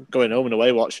home and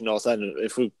away watching North End.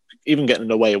 If we even getting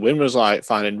an away win was like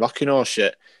finding rocking or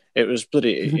shit. It was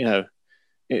bloody,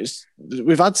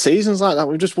 we've had seasons like that.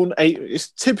 We've just won 8. It's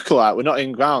typical that we're not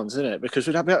in grounds, isn't it? Because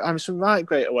we'd having some right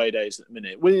great away days at the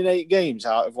minute. Winning 8 games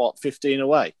out of 15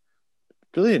 away.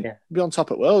 Brilliant. Yeah. Be on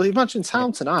top at World. Imagine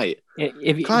Town tonight.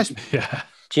 Christ. Yeah.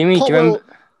 Jimmy, Potwell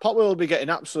will be getting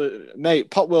absolute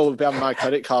mate. Potwell will be having my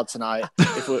credit card tonight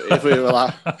if we were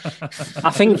like. I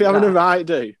think if having a right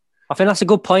do. I think that's a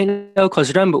good point though, because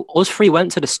remember, us 3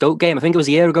 went to the Stoke game. I think it was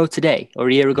a year ago today or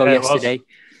a year ago yesterday.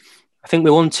 I think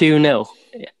we won 2-0.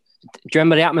 Do you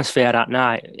remember the atmosphere that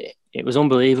night? It was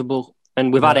unbelievable,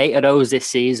 and we've had 8 of those this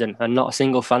season, and not a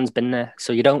single fan's been there.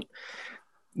 So you don't,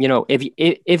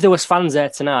 if there was fans there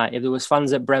tonight, if there was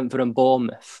fans at Brentford and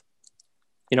Bournemouth,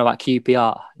 at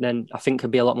QPR, then I think there'd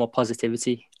be a lot more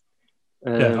positivity.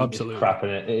 Yeah, absolutely. It's crap,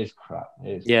 isn't it? It is crap. It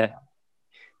is. Yeah.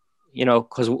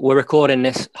 Because we're recording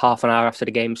this half an hour after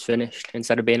the game's finished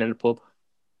instead of being in the pub.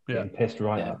 Yeah. Pissed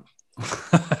right up.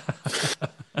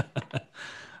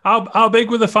 How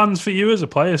big were the fans for you as a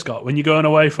player, Scott, when you're going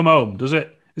away from home? Is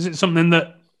it something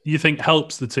that you think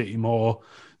helps the team, or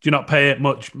do you not pay it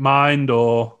much mind?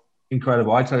 Or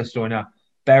incredible. I tell a story now.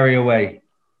 Bury away.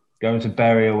 Going to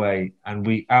Bury away, and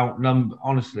we outnumbered.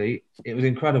 Honestly, it was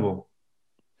incredible.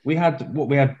 We had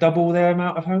double their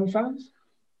amount of home fans.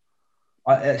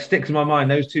 It sticks in my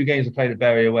mind. Those 2 games I played at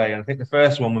Bury away, and I think the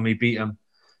first one when we beat them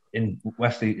in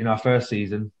Wesley in our first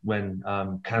season, when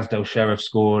Casdale Sheriff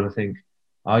scored, I think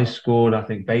I scored. I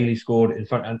think Bailey scored in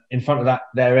front of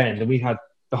their end, and we had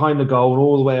behind the goal and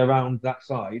all the way around that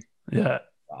side. Yeah,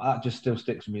 that just still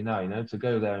sticks with me now. To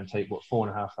go there and take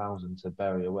 4,500 to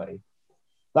Bury away.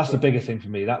 That's the biggest thing for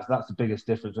me. That's the biggest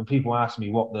difference. When people ask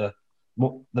me what the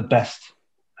best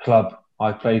club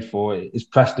I played for, is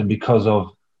Preston, because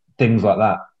of things like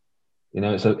that.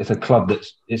 It's a club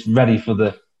it's ready for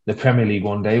the Premier League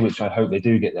one day, which I hope they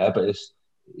do get there. But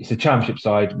it's a Championship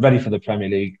side ready for the Premier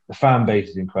League. The fan base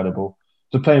is incredible.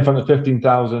 To play in front of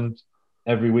 15,000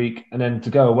 every week, and then to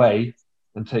go away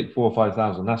and take 4,000 or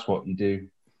 5,000. That's what you do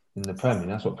in the Premier.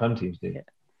 That's what Prem teams do. Yeah.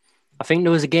 I think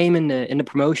there was a game in the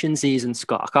promotion season,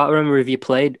 Scott. I can't remember if you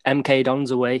played MK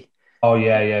Dons away. Oh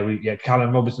yeah.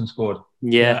 Callum Robertson scored.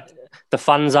 Yeah. The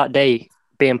fans that day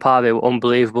being part of it were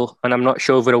unbelievable, and I'm not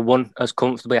sure if we'd have won as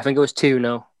comfortably. I think it was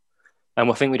 2-0, and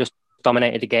I think we just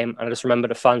dominated the game. And I just remember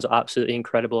the fans were absolutely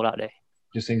incredible that day.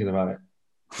 Just thinking about it.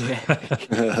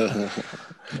 Yeah.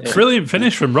 Brilliant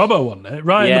finish from Robbo, wasn't it?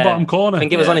 Right in the bottom corner. I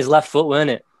think it was on his left foot, weren't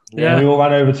it? Yeah, we all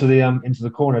ran over to the into the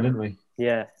corner, didn't we?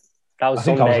 Yeah, that was. I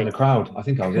think I was in the crowd. I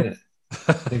think I was in it.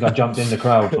 I think I jumped in the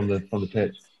crowd from the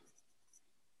pitch.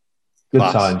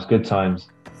 Good times.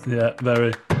 Yeah,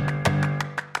 very.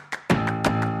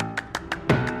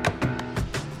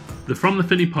 The From the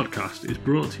Finney podcast is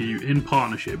brought to you in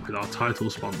partnership with our title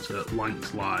sponsor,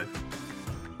 Lancs Live.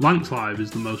 Lancs Live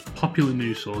is the most popular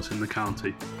news source in the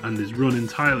county and is run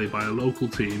entirely by a local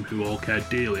team who all care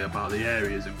dearly about the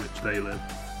areas in which they live.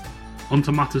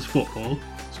 Onto matters football,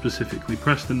 specifically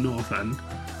Preston North End,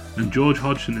 and George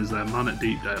Hodgson is their man at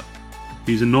Deepdale.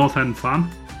 He's a North End fan,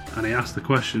 and he asks the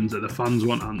questions that the fans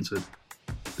want answered.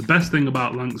 The best thing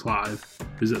about Lancs Live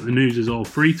is that the news is all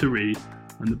free to read,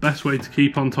 and the best way to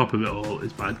keep on top of it all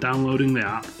is by downloading the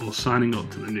app or signing up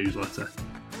to the newsletter.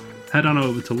 Head on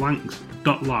over to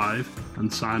lancs.live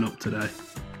and sign up today.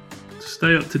 To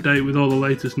stay up to date with all the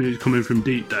latest news coming from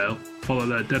Deepdale, follow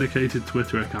their dedicated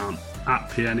Twitter account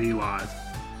 @PNE Live.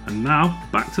 And now,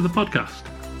 back to the podcast.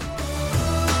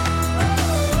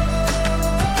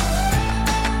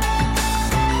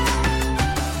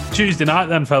 Tuesday night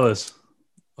then, fellas.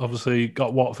 Obviously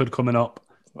got Watford coming up.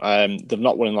 They've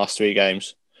not won in the last 3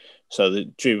 games. So they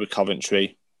drew with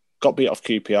Coventry, got beat off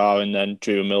QPR, and then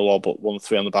drew with Millwall, but won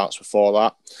 3 on the bounce before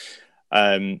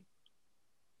that.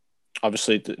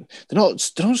 Obviously, they don't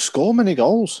score many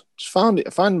goals. I find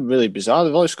it really bizarre.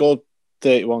 They've only scored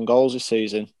 31 goals this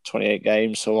season, 28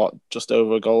 games, so just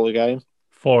over a goal a game.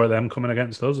 4 of them coming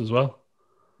against us as well.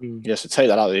 Yeah, so take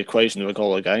that out of the equation of a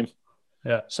goal a game.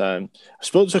 Yeah. So I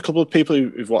spoke to a couple of people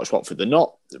who've watched Watford. They're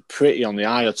not pretty on the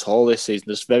eye at all this season.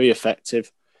 They're very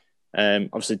effective.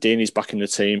 Obviously, Deeney's back in the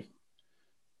team.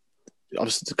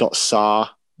 Obviously, they've got Sarr,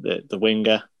 the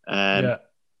winger.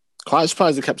 Quite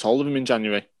surprised they kept hold of him in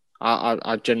January.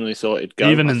 I genuinely thought it'd go.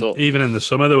 Even in the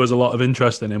summer, there was a lot of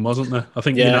interest in him, wasn't there? I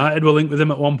think United were linked with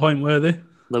him at one point, were they?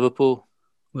 Liverpool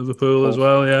as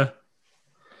well, yeah.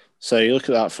 So you look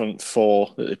at that front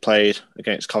 4 that they played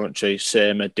against Coventry: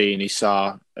 Sirma, Deeney,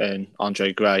 Sarr, and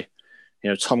Andre Gray.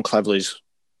 Tom Cleverley's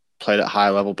played at high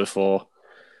level before.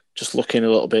 Just looking a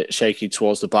little bit shaky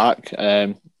towards the back.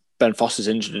 Ben Foster's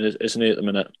injured, isn't he, at the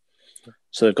minute?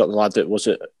 So they've got the lad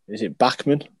is it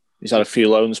Bachmann? He's had a few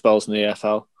loan spells in the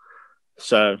EFL.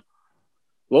 So,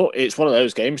 well, it's one of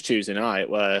those games Tuesday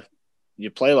night where you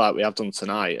play like we have done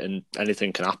tonight, and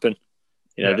anything can happen.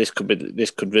 This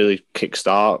could really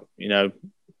kickstart, a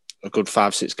good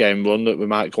 5-6 game run that we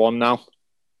might go on now.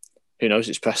 Who knows?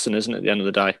 It's Preston, isn't it? At the end of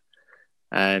the day,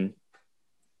 and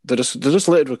they're just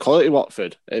littered with quality,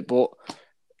 Watford. But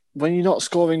when you're not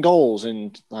scoring goals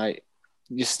and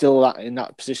you're still in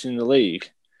that position in the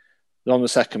league, they're on the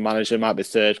second manager, might be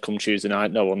third come Tuesday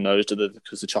night. No one knows,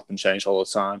 because they chop and change all the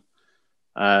time.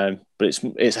 But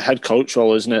it's a head coach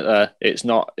role, isn't it? It's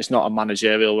not a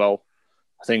managerial role.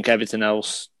 I think everything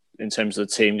else in terms of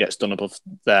the team gets done above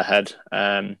their head,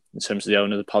 in terms of the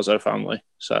owner of the Pozzo family.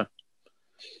 So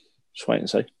just wait and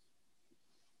see.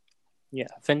 Yeah,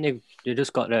 I think they've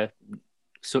just got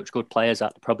such good players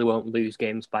that they probably won't lose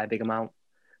games by a big amount.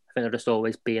 I think they'll just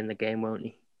always be in the game,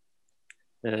 won't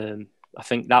they? I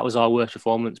think that was our worst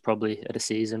performance probably of the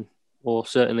season, or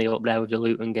certainly up there with the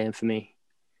Luton game for me.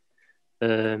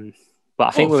 But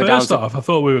I think we were first off, I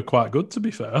thought we were quite good, to be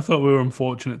fair. I thought we were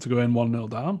unfortunate to go in 1-0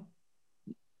 down.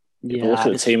 Yeah, look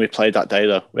at the team we played that day,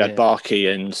 though. We had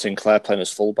Barkey and Sinclair playing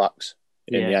as fullbacks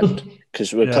in the end,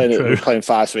 because we were playing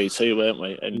 5-3-2, weren't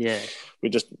we? And we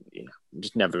just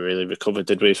never really recovered,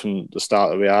 did we, from the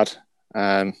start that we had?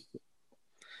 I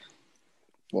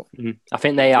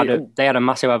think they had a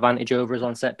massive advantage over us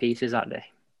on set pieces that day.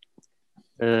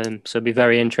 So it'd be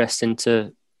very interesting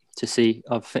to see.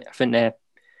 I think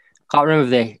Can't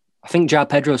remember I think João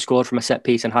Pedro scored from a set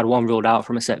piece and had one ruled out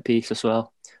from a set piece as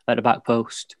well at the back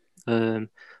post.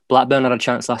 Blackburn had a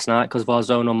chance last night because of our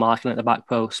zonal marking at the back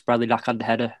post. Bradley Dack had the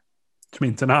header. Do you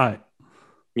mean tonight?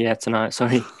 Yeah, tonight,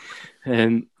 sorry.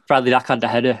 Bradley Dack had the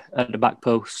header at the back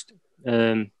post.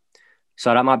 So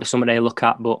that might be something they look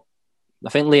at, but I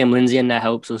think Liam Lindsay in there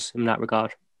helps us in that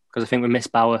regard because I think we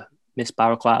missed Bauer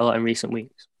quite a lot in recent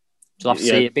weeks. So I'll have to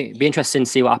see. It'd be interesting to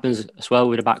see what happens as well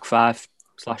with the back 5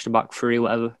 / the back 3,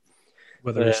 whatever.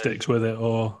 Whether he sticks with it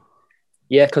or...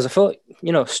 Yeah, because I thought,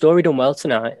 Story done well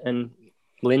tonight and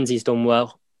Lindsay's done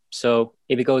well. So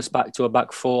if he goes back to a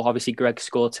back 4, obviously Greg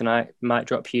scored tonight, might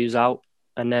drop Hughes out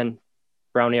and then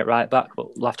Brownie at right back,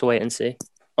 but we'll have to wait and see.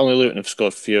 Only Luton have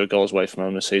scored fewer goals away from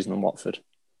home this season than Watford.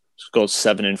 Scored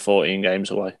 7 in 14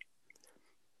 games away.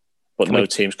 But no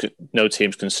teams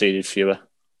conceded fewer.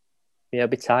 Yeah, it'll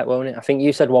be tight, won't it? I think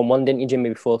you said 1-1, didn't you, Jimmy,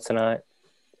 before tonight?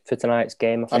 For tonight's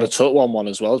game, I think. I'd have took 1-1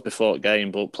 as well as before the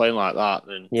game, but playing like that,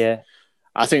 then yeah,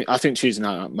 I think Tuesday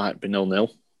night might be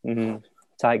 0-0. Mm-hmm.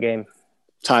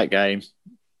 Tight game.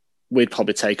 We'd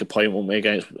probably take a point, wouldn't we,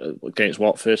 against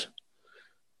Watford?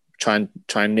 Try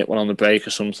and nip one on the break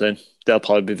or something. They'll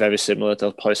probably be very similar.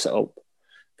 They'll probably set up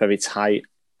very tight.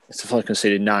 It's probably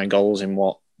conceded 9 goals in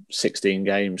 16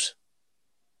 games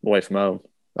away from home.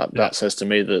 That says to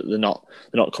me that they're not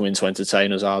coming to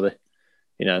entertain us, are they?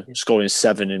 Scoring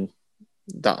 7 in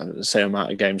that same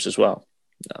amount of games as well.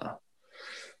 No.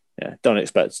 Yeah, don't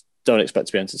expect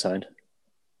to be entertained.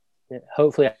 Yeah,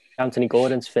 hopefully Anthony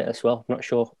Gordon's fit as well. I'm not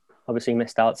sure. Obviously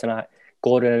missed out tonight.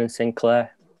 Gordon and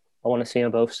Sinclair. I want to see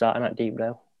them both starting at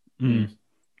Deepdale.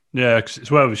 Yeah, because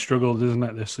it's where we struggled, isn't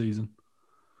it, this season?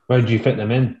 Where do you fit them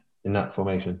in that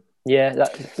formation? Yeah,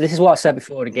 this is what I said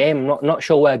before the game. I'm not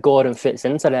sure where Gordon fits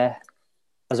into there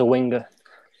as a winger.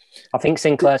 I think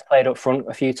Sinclair's played up front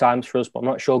a few times for us, but I'm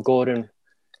not sure Gordon.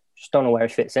 Just don't know where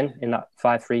he fits in that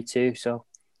 5-3-2. So,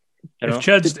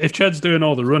 if Ched's doing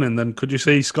all the running, then could you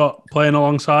see Scott playing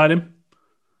alongside him?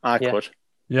 I could.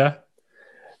 Yeah.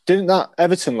 Didn't that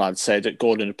Everton lad say that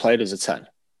Gordon had played as a 10?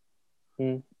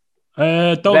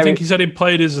 Don't think he said he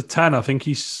played as a 10. I think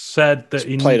he said that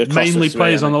he mainly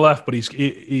plays on the left, but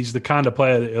he's the kind of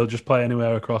player that he'll just play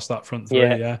anywhere across that front 3.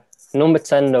 Yeah. Number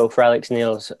 10 though for Alex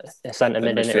Neil's a centre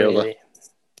mid, isn't it? Really?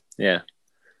 Yeah.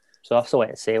 So I'll have to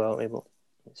wait and see, won't we? But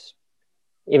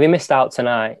if he missed out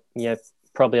tonight, you're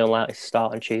probably unlikely to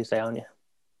start on Tuesday, aren't you?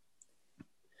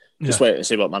 Just wait and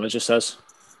see what manager says.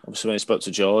 Obviously, when he spoke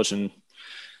to George, and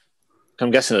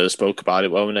I'm guessing that they spoke about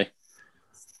it, won't they?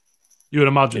 You would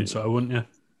imagine so, wouldn't you?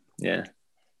 Yeah.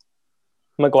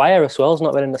 Maguire as well has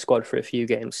not been in the squad for a few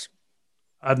games.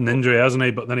 Had an injury, hasn't he?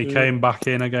 But then he came back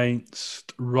in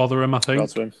against Rotherham, I think.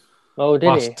 Oh, did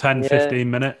Last he? Last 10,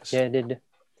 15 minutes. Yeah, did.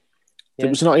 Yeah.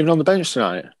 Was he not even on the bench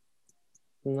tonight?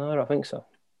 No, I don't think so.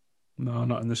 No,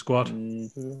 not in the squad.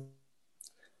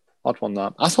 Odd one,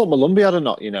 that. I thought Malumbi had a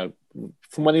knock,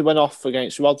 from when he went off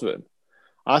against Rotherham.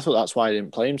 I thought that's why he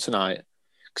didn't play him tonight.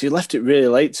 Because he left it really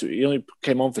late. He only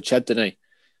came on for Ched, didn't he?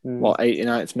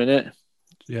 89th minute?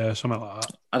 Yeah, something like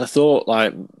that. And I thought,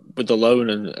 with the loan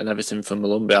and everything from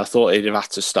Malumbi, I thought he'd have had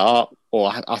to start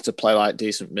or have to play,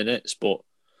 decent minutes. But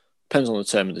depends on the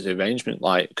term of the arrangement,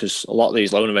 because a lot of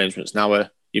these loan arrangements now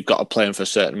are you've got to play him for a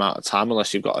certain amount of time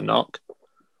unless you've got a knock.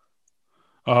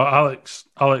 Oh,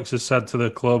 Alex has said to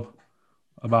the club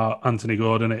about Anthony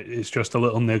Gordon, it's just a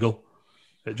little niggle.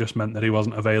 It just meant that he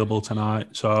wasn't available tonight.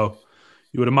 So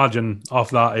you would imagine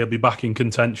off that he'll be back in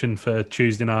contention for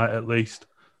Tuesday night at least.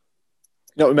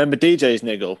 You don't remember DJ's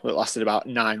niggle that lasted about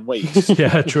 9 weeks?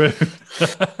 Yeah, true.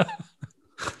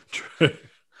 True.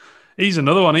 He's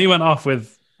another one. He went off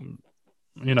with,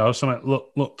 something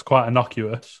looked quite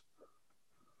innocuous.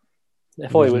 I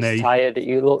thought he was tired.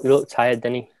 You look tired,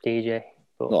 didn't he, DJ?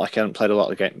 Not like he hadn't played a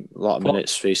lot of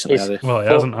minutes recently, has he? Well, he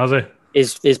hasn't, has he?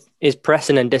 His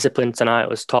pressing and discipline tonight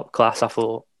was top class, I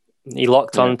thought. He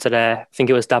locked on to I think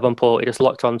it was Davenport, he just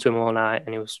locked on to him all night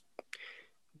and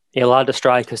he allowed the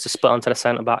strikers to split onto the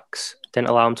centre-backs, didn't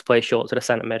allow him to play short to the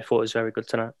centre-mid. I thought it was very good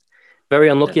tonight. Very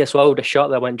unlucky as well with the shot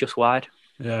that went just wide.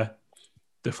 Yeah.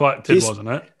 Deflected, wasn't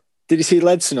it? Did you see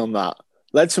Ledson on that?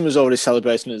 Ledson was already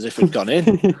celebrating as if he'd gone in.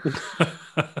 He's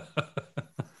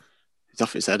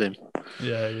off his head, him.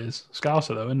 Yeah, he is.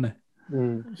 Scouser, though, isn't he?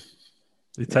 Mm.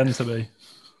 He tends to be.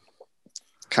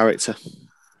 Character.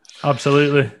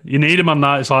 Absolutely. You need him on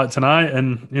nights like tonight,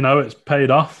 and, it's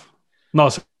paid off.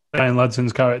 Not saying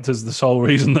Ledson's character is the sole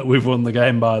reason that we've won the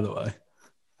game, by the way.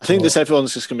 I think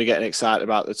everyone's just going to be getting excited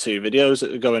about the 2 videos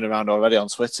that are going around already on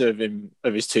Twitter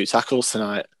of his 2 tackles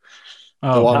tonight.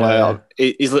 Oh, the one where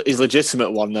he's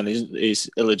legitimate one, then he's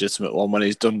illegitimate one when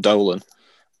he's done Dolan.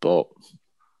 But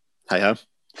Hey-ho.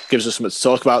 Gives us something to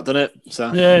talk about, doesn't it?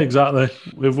 So yeah, exactly.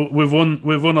 We've won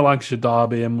a Lancashire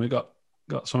derby, and we got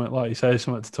something, like you say,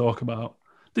 something to talk about.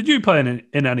 Did you play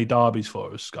in any derbies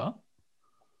for us, Scott?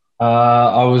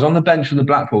 I was on the bench for the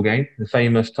Blackpool game, the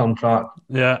famous Tom Clark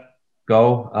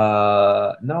goal.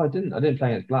 No, I didn't. I didn't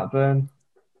play against Blackburn.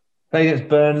 Played against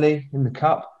Burnley in the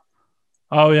cup.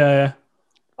 Oh yeah.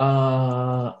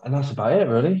 And that's about it,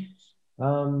 really. I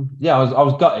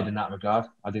was gutted in that regard.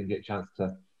 I didn't get a chance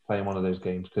to play in one of those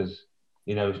games because,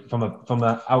 from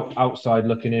a outside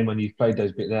looking in, when you've played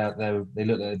those bits, they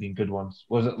look like they've been good ones.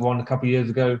 Was it one a couple of years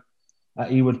ago at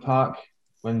Ewood Park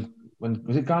when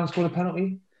was it Garn scored a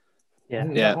penalty? Yeah.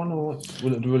 That one looked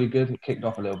really good. It kicked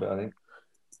off a little bit, I think.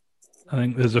 I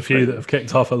think there's a few that have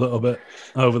kicked off a little bit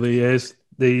over the years.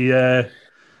 The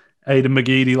Aidan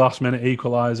McGeady last minute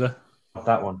equaliser.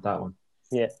 That one.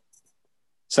 Yeah.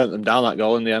 Sent them down, that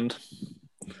goal in the end.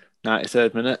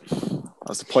 93rd minute.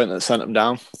 That's the point that sent them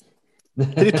down.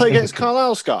 Did he play against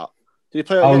Carlisle, Scott? Did he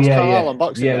play against Carlisle on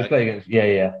Boxing Day? Yeah, he played against.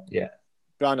 Yeah.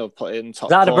 Brownhill put it in top.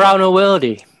 Is that the Brownhill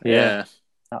Worldie? Yeah.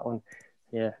 That one.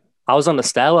 Yeah. I was on the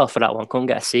stairwell for that one. Couldn't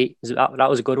get a seat. That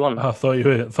was a good one. I thought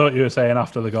you were saying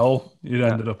after the goal you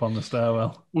ended up on the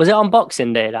stairwell. Was it on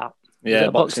Boxing Day? That. Yeah,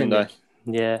 Boxing Day.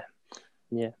 Yeah.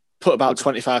 Put about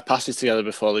 25 passes together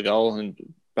before the goal, and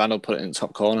Brownhill put it in the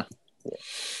top corner. Yeah.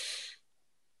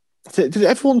 Did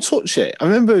everyone touch it? I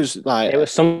remember it was like... It was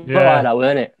something like that,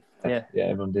 weren't it? Yeah. Yeah,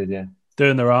 everyone did, yeah.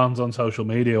 Doing the rounds on social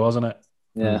media, wasn't it?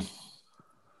 Yeah.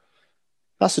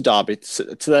 That's a derby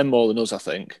to them more than us, I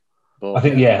think. But, I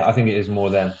think it is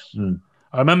more them.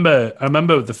 I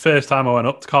remember the first time I went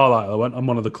up to Carlisle, I went on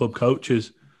one of the club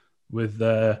coaches with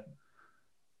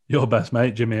your best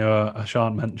mate, Jimmy, who I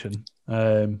shan't mention.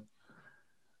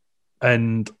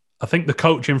 And I think the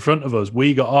coach in front of us,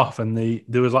 we got off and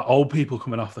there was like old people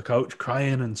coming off the coach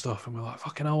crying and stuff. And we're like,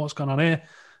 fucking hell, what's going on here?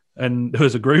 And there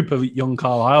was a group of young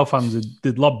Carlisle fans who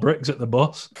did lob bricks at the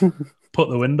bus, put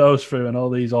the windows through, and all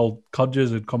these old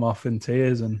codgers had come off in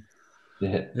tears. And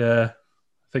yeah.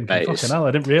 Thinking, fucking hell,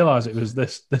 I didn't realise it was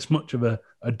this much of a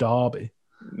derby.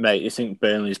 Mate, you think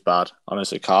Burnley's bad?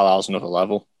 Honestly, Carlisle's another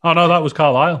level. Oh, no, that was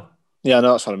Carlisle. Yeah,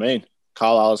 no, that's what I mean.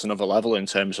 Carlisle's another level in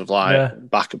terms of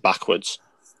backwards.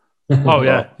 Oh,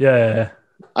 yeah.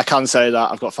 I can say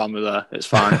that. I've got family there. It's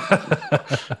fine.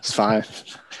 It's fine.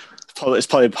 It's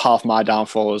probably half my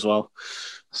downfall as well.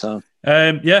 So,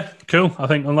 cool. I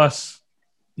think unless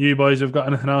you boys have got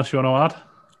anything else you want to add.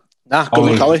 Nah,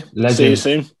 good luck, Ollie. See you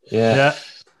soon. Yeah.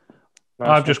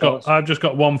 I've just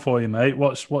got one for you, mate.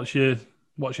 What's your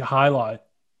highlight?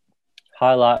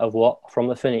 Highlight of what from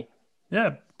the Finney?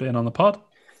 Yeah, being on the pod.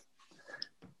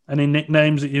 Any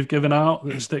nicknames that you've given out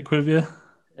that stick with you?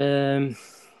 Can't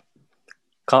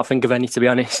think of any, to be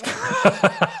honest.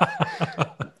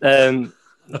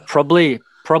 Probably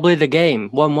the game.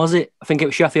 When was it? I think it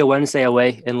was Sheffield Wednesday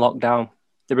away in lockdown.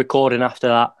 The recording after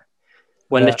that.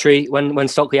 When when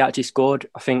Stockley actually scored,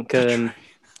 I think I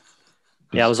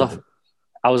was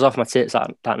off my tits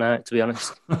that night, to be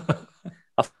honest.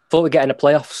 I thought we'd get in the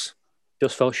playoffs.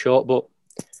 Just fell short, but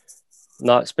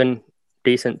no, it's been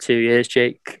decent 2 years,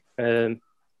 Jake.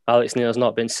 Alex Neil's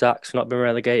not been sacked, not been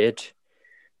relegated.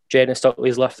 Jayden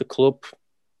Stockley's left the club.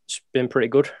 It's been pretty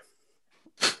good.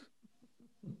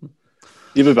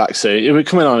 You'll be back soon. You'll be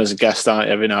coming on as a guest, aren't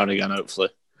you, every now and again, hopefully.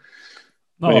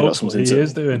 When you've got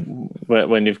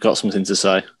something to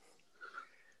say.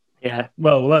 Yeah.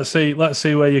 Well, let's see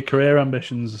where your career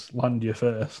ambitions land you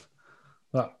first.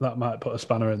 That might put a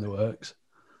spanner in the works.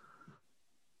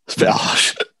 It's a bit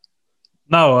harsh.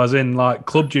 No, as in like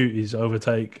club duties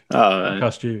overtake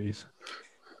podcast duties.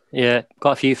 Yeah,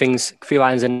 got a few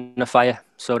irons in the fire,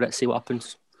 so let's see what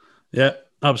happens. Yeah,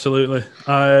 absolutely.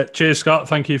 Cheers, Scott.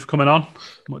 Thank you for coming on.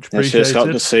 Much appreciated. Cheers, Scott.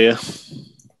 Good to see you.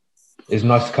 It's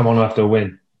nice to come on after a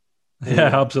win.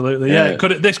 Yeah, absolutely. Yeah,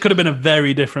 this could have been a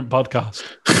very different podcast.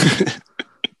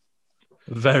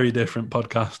 Very different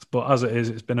podcast. But as it is,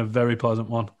 it's been a very pleasant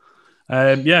one.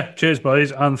 Cheers,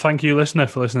 boys. And thank you, listener,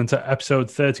 for listening to episode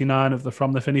 39 of the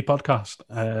From the Finney podcast.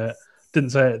 Didn't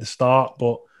say it at the start,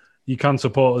 but you can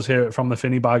support us here at From the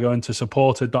Finney by going to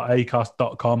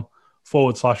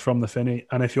supporter.acast.com/From the Finney.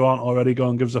 And if you aren't already, go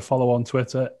and give us a follow on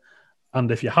Twitter. And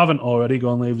if you haven't already,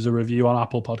 go and leave us a review on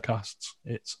Apple Podcasts.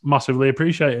 It's massively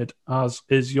appreciated, as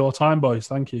is your time, boys.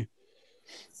 Thank you.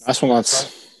 Nice one,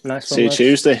 lads. See you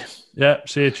Tuesday. Yeah,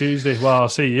 see you Tuesday. Well, I'll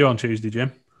see you on Tuesday,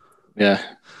 Jim. Yeah.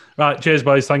 Right, cheers,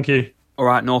 boys. Thank you. All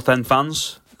right, North End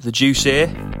fans, the Juice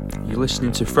here. You're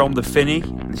listening to From the Finney.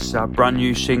 This is our brand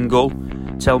new single,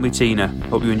 Tell Me Tina.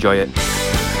 Hope you enjoy it.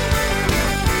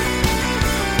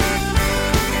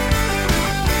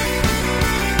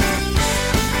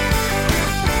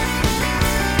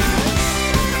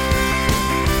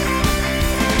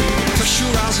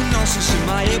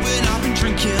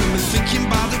 thinking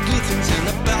about the good things and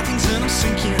the bad things, and I'm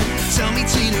sinking. Tell me,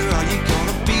 Tina, are you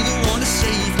gonna be the one to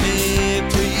save me,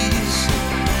 please?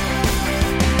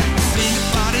 The thing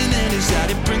about it then is that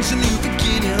it brings a new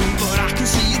beginning, but I can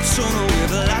see a tunnel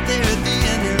with a light there at the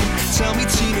end. And tell me,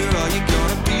 Tina, are you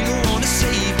gonna be the one to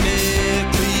save me,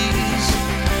 please?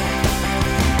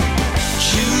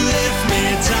 You left me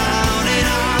down and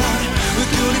out with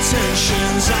good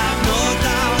intentions, I've no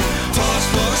doubt. Pause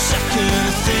for a second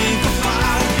to think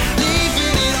about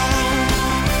leaving it all,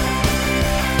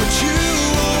 but you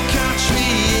won't catch me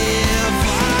if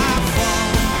I fall.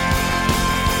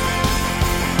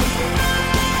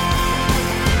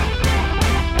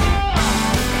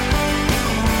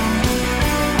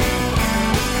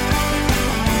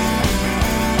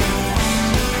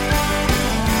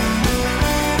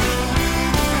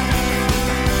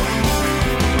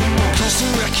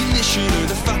 Constant recognition of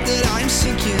the fact that I am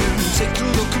sinking. Take a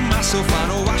look at myself, I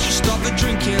know I should stop the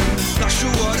drinking. Not sure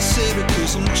what to say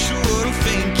because I'm not sure what I'm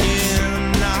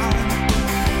thinking now.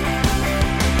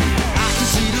 I can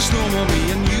see there's no more me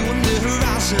and you on the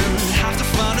horizon. Have to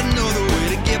find another way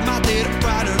to get my day to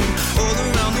brighten. All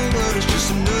around the world is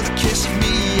just another kiss of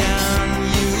me and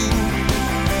you.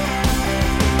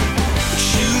 But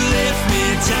you left me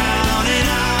down and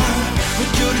out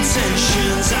with good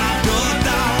intentions, I've no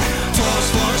doubt. Pause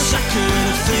for a second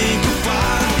to think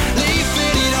about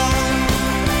leaving it all,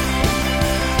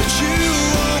 but you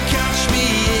won't catch me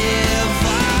if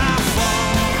I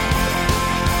fall.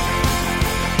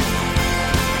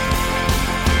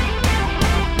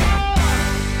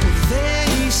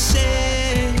 They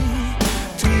say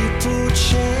people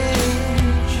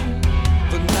change,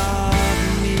 but not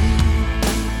me.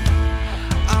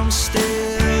 I'm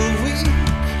still weak,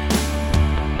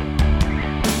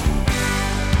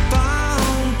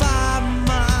 bound by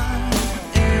my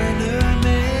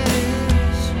enemies.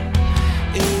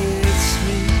 It's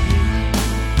me,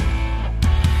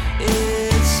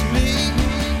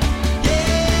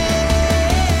 yeah.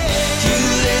 You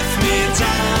left me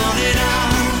down and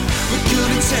out with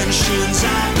good intentions,